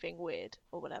was moving weird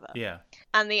or whatever. Yeah.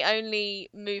 And the only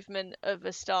movement of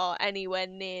a star anywhere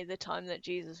near the time that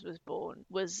Jesus was born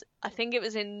was, I think it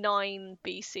was in 9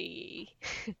 BCE.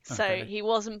 So Okay. he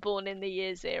wasn't born in the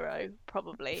year 0,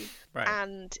 probably. Right.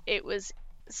 And it was,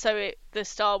 the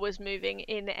star was moving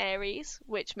in Aries,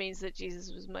 which means that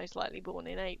Jesus was most likely born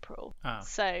in April. Ah.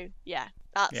 So yeah,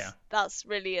 that's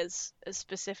really as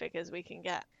specific as we can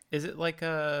get. Is it like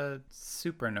a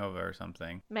supernova or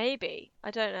something? Maybe.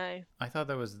 I don't know. I thought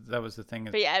that was the thing.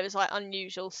 But yeah, it was like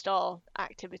unusual star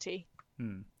activity.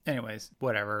 Anyways,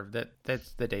 whatever.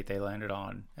 That's the date they landed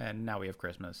on, and now we have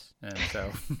Christmas, and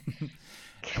so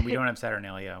and we don't have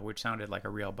Saturnalia, which sounded like a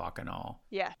real bacchanal.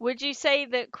 Yeah. Would you say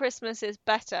that Christmas is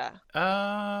better?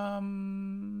 I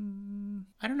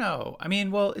don't know. I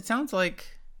mean, well, it sounds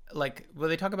like well,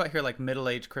 they talk about here like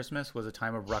middle-aged Christmas was a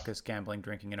time of ruckus, gambling,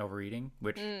 drinking, and overeating,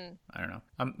 which I don't know.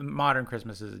 Modern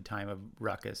Christmas is a time of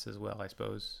ruckus as well, I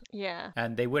suppose. Yeah.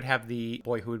 And they would have the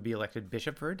boy who would be elected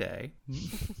bishop for a day,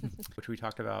 which we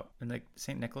talked about in the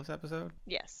St. Nicholas episode.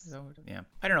 Yes. Yeah.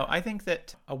 I don't know. I think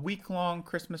that a week-long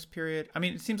Christmas period, I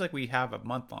mean, it seems like we have a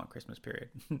month-long Christmas period.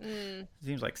 It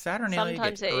seems like Saturnalia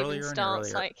Sometimes gets it earlier even and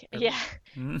starts earlier.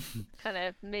 kind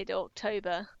of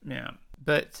mid-October. Yeah.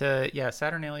 But yeah,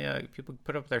 Saturnalia, people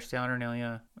put up their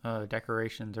Saturnalia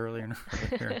decorations earlier and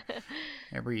earlier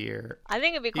every year. I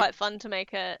think it'd be quite fun to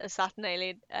make a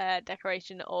Saturnalia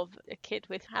decoration of a kid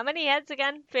with how many heads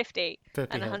again? 50.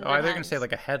 50 and heads. 100 Oh, they're going to hands. say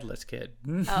like a headless kid.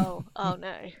 Oh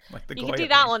no. Like the You Goya could do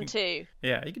that thing. one too.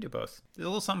 Yeah, you could do both. There's a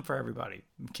little something for everybody.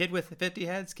 Kid with 50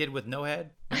 heads, kid with no head.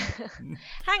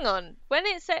 Hang on. When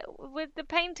it said with the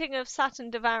painting of Saturn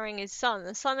devouring his son,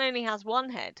 the sun only has one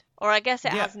head. Or I guess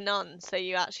it has none, so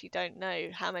you actually don't know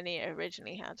how many it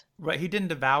originally had. Right, he didn't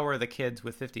devour the kids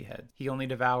with 50 heads. He only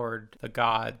devoured the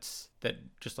gods that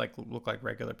just like look like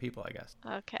regular people, I guess.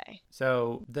 Okay.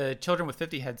 So the children with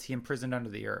 50 heads he imprisoned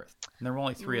under the earth. And there were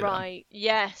only 3 of them. Right.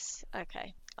 Yes.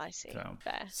 Okay. I see.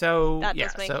 Fair. So that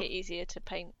does make it easier to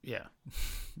paint. Yeah.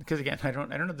 Because again, I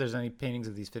don't know if there's any paintings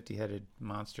of these 50-headed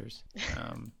monsters.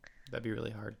 That'd be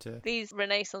really hard to. These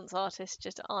Renaissance artists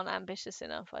just aren't ambitious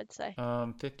enough, I'd say.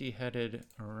 50-headed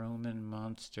Roman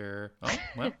monster. Oh,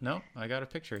 well, no, I got a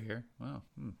picture here. Wow.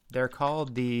 They're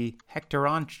called the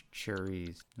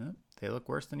Hectoronchures. Oh, they look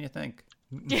worse than you think.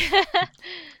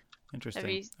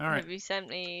 Interesting. All right. Have you sent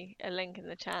me a link in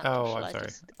the chat? Oh, I'm sorry.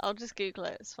 I'll just Google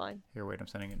it. It's fine. Here, wait. I'm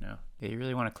sending it now. Yeah, you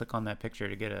really want to click on that picture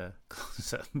to get a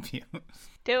close-up view.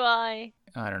 Do I?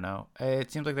 I don't know. It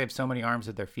seems like they have so many arms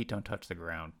that their feet don't touch the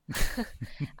ground.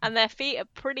 And their feet are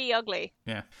pretty ugly.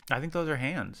 Yeah. I think those are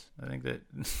hands. I think that...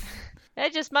 They're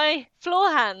just my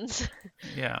floor hands.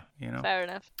 Yeah, you know. Fair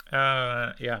enough.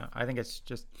 Yeah, I think it's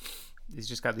just... He's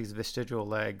just got these vestigial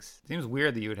legs. Seems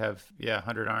weird that you would have,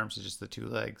 100 arms with just the 2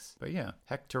 legs. But yeah,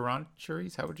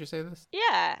 Hectoronchures, how would you say this?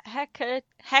 Yeah,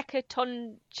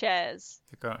 hecatonchires.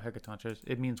 Hecatonchires.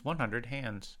 It means 100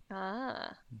 hands.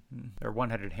 Ah. Or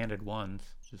 100-handed ones.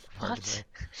 Just hard to say.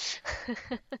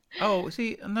 Oh,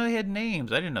 see, no, they had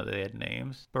names. I didn't know they had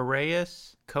names.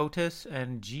 Boreas, Cotus,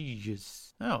 and Giges.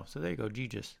 Oh, so there you go,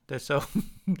 Giges. So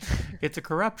it's a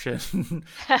corruption.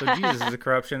 So Jesus is a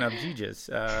corruption of Giges.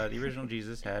 The original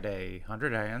Jesus had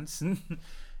 100 hands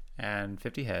and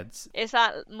 50 heads. Is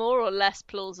that more or less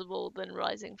plausible than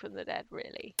rising from the dead,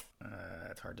 really?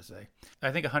 It's hard to say.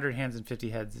 I think 100 hands and 50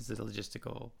 heads is a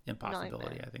logistical impossibility.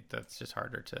 Nightmare. I think that's just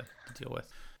harder to deal with,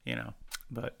 you know.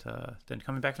 But then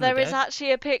coming back from the dead... There is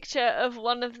actually a picture of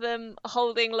one of them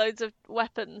holding loads of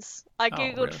weapons. I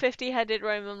googled really? 50-headed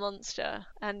Roman monster,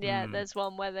 and yeah, there's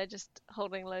one where they're just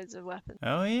holding loads of weapons.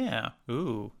 Oh, yeah.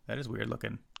 Ooh, that is weird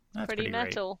looking. That's pretty Great.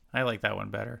 metal. I like that one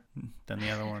better than the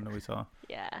other one that we saw.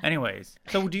 Yeah. Anyways,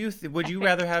 so would you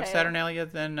rather have Saturnalia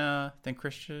than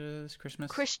Christmas?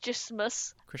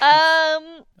 Christmas.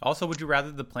 Also, would you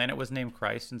rather the planet was named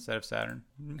Christ instead of Saturn?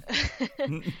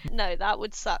 No, that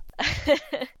would suck.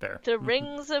 Fair. The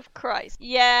Rings of Christ.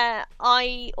 Yeah,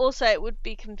 it would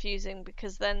be confusing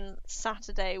because then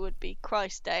Saturday would be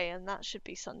Christ Day and that should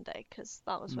be Sunday because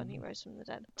that was when he rose from the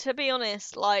dead. To be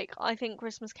honest, I think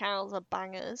Christmas carols are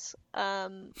bangers.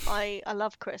 I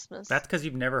love Christmas. That's because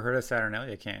you've never heard of Saturnalia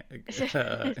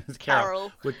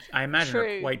carol, which I imagine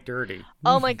are quite dirty.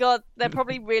 Oh my god, they're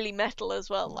probably really metal as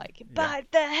well.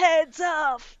 Bite their heads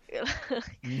off.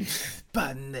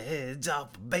 Biting the heads off,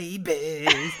 baby.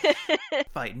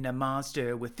 Fighting a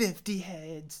monster with 50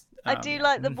 heads. I do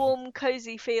like the warm,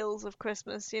 cozy feels of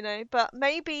Christmas, but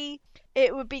maybe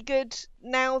it would be good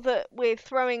now that we're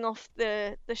throwing off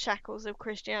the shackles of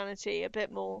Christianity a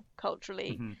bit more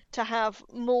culturally to have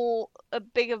a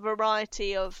bigger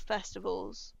variety of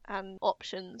festivals and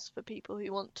options for people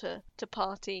who want to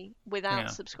party without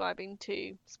subscribing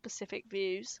to specific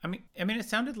views. I mean, it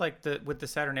sounded like with the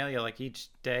Saturnalia, like each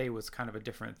day was kind of a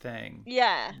different thing.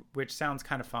 Yeah. Which sounds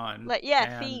kind of fun.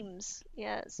 Themes.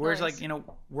 Yeah. It's whereas, nice.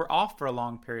 we're off for a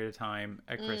long period of time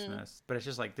at Christmas, but it's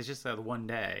just that one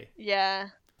day. Yeah.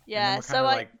 Yeah. So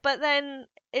but then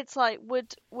it's like,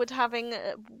 would having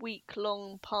a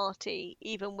week-long party,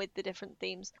 even with the different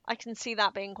themes, I can see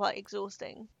that being quite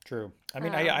exhausting. True. I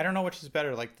mean, I don't know which is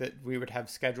better, like that we would have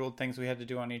scheduled things we had to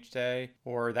do on each day,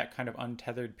 or that kind of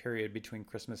untethered period between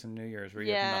Christmas and New Year's where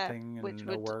you have nothing and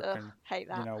no work, and hate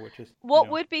that. which is what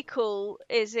would be cool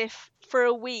is if for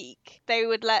a week they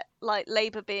would let like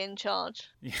Labour be in charge,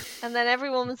 and then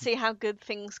everyone would see how good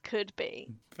things could be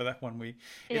for that 1 week.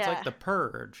 It's like the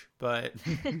Purge, but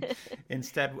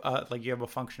instead, like you have a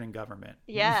functioning government.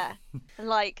 Yeah, and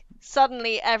like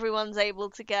suddenly everyone's able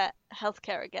to get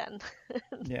healthcare again.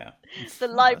 Yeah, the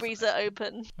libraries are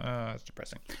open. It's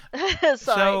depressing.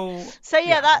 Sorry. So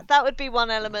yeah, that would be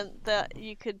one element that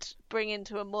you could bring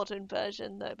into a modern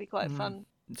version. That would be quite fun.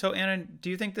 So Anna, do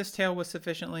you think this tale was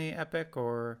sufficiently epic,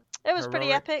 or it was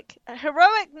pretty epic?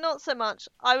 Heroic, not so much.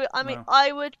 I mean, no.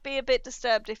 I would be a bit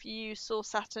disturbed if you saw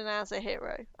Saturn as a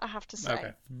hero, I have to say.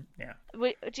 Okay. Yeah.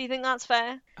 Do you think that's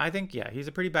fair? I think, yeah, he's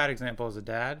a pretty bad example as a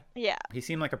dad. Yeah. He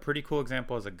seemed like a pretty cool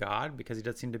example as a god, because he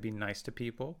does seem to be nice to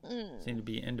people, seem to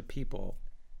be into people,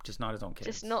 just not his own kids.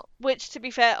 Just not, which to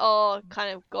be fair are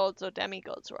kind of gods or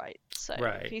demigods, right? So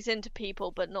if he's into people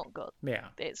but not God,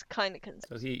 it's kind of concerned.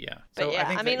 So he, But so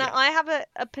I mean, I have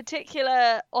a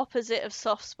particular opposite of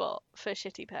soft spot for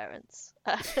shitty parents.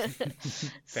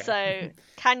 So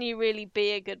can you really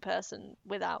be a good person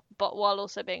but while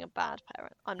also being a bad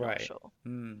parent? I'm not sure.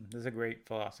 This is a great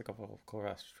philosophical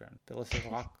question.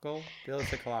 Philosophical.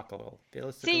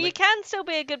 See, you can still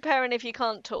be a good parent if you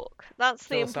can't talk. That's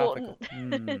the important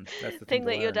that's the thing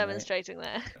that you're demonstrating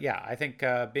there. Yeah, I think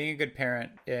being a good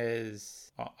parent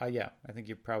is, I think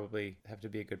you probably have to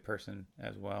be a good person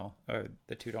as well. Or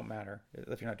the two don't matter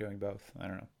if you're not doing both. I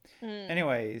don't know.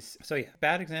 Anyways, so yeah,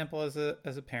 bad example as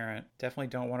a parent. Definitely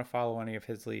don't want to follow any of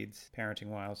his leads parenting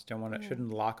wise.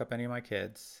 Shouldn't lock up any of my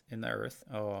kids in the earth.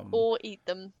 Or eat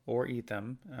them.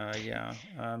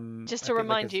 Just to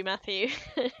remind you, Matthew.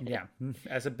 Yeah,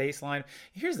 as a baseline.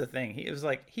 Here's the thing.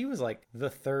 He was like the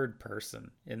third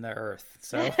person in the earth.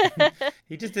 So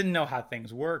he just didn't know how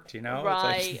things worked,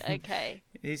 Right, it's like, okay.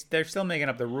 They're still making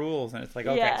up the rules, and it's like,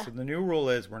 okay, so the new rule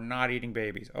is we're not eating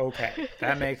babies. Okay,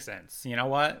 that makes sense. You know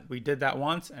what? We did that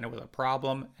once, and it was a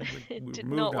problem, and we did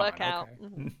moved not work on. out.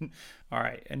 Okay. All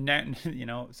right, and then,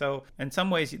 so in some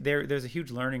ways there's a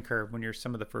huge learning curve when you're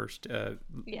some of the first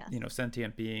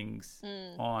sentient beings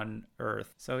on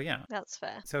Earth. So yeah, that's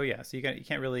fair. So yeah, so you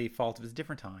can't really fault it. It's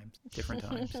different times,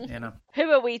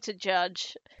 Who are we to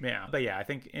judge? Yeah, but yeah, I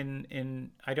think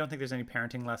I don't think there's any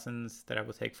parenting lessons that I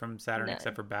will take from Saturn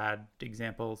except for bad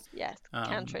examples. Yes,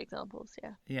 counter examples.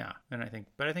 Yeah, and I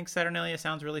think Saturnalia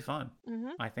sounds really fun.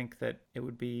 I think that it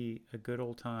would be a good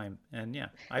old time, and yeah,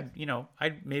 I'd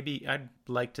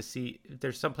like to see if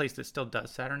there's some place that still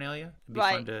does Saturnalia. It'd be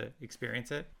fun to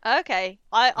experience it. Okay,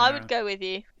 I would go with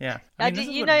you. Yeah, I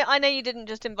know you didn't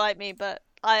just invite me, but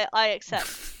I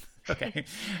accept. Okay.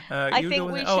 I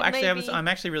think we should actually, maybe... I'm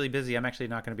actually really busy. I'm actually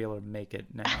not going to be able to make it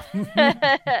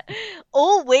now.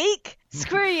 All week?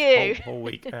 Screw you. Whole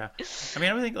week. Yeah. I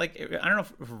mean, I think I don't know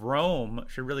if Rome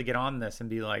should really get on this and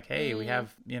be like, hey, we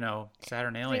have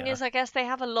Saturnalia. The thing is, I guess they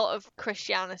have a lot of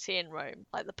Christianity in Rome,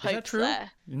 like the Pope's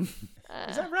there.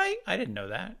 Is that right? I didn't know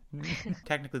that.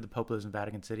 Technically, the Pope lives in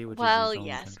Vatican City, which is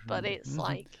yes, country. But it's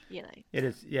like It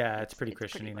is. Yeah, it's pretty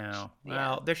Christian-y now.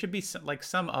 Well, there should be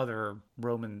some other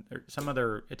Roman or some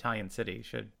other Italian city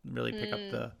should really pick up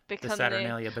the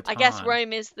Saturnalia baton. I guess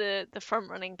Rome is the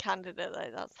front-running candidate,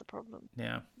 though. That's the problem.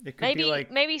 Yeah, it could be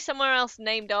maybe somewhere else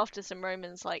named after some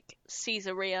Romans, like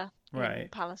Caesarea. In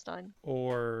Palestine.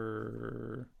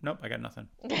 Or nope, I got nothing.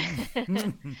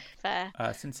 Fair.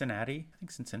 Cincinnati. I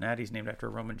think Cincinnati's named after a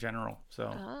Roman general.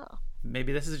 So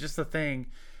maybe this is just a thing.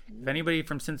 If anybody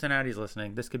from Cincinnati is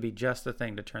listening, this could be just the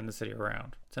thing to turn the city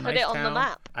around. It's a nice town. Put it on the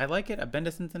map. I like it. I've been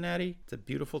to Cincinnati. It's a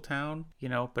beautiful town,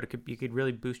 but you could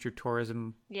really boost your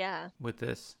tourism with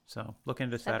this. So look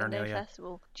into Saturnalia.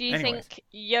 Festival. Do you think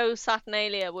Yo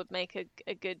Saturnalia would make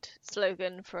a good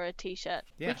slogan for a t-shirt?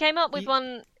 Yeah. We came up with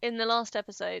one in the last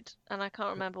episode, and I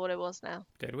can't remember what it was now.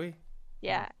 Did we?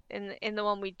 Yeah, in the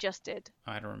one we just did.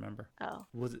 I don't remember. Oh.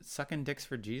 Was it Sucking Dicks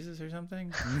for Jesus or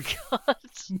something? God.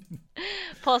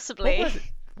 Possibly.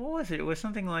 What was it? It was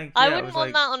something like... I wouldn't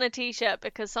want that on a t-shirt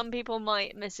because some people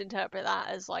might misinterpret that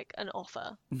as like an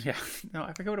offer. Yeah. No,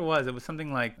 I forget what it was. It was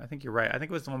something like... I think you're right. I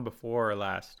think it was the one before or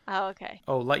last. Oh, okay.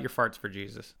 Oh, light your farts for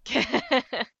Jesus.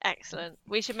 Excellent.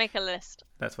 We should make a list.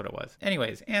 That's what it was.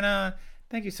 Anyways, Anna...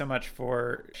 Thank you so much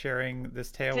for sharing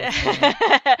this tale with me.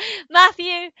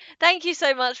 Matthew, thank you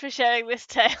so much for sharing this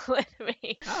tale with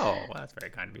me. Oh, well, that's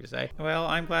very kind of you to say. Well,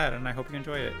 I'm glad, and I hope you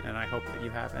enjoyed it, and I hope that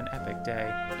you have an epic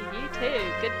day. You too.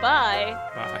 Goodbye.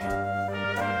 Bye.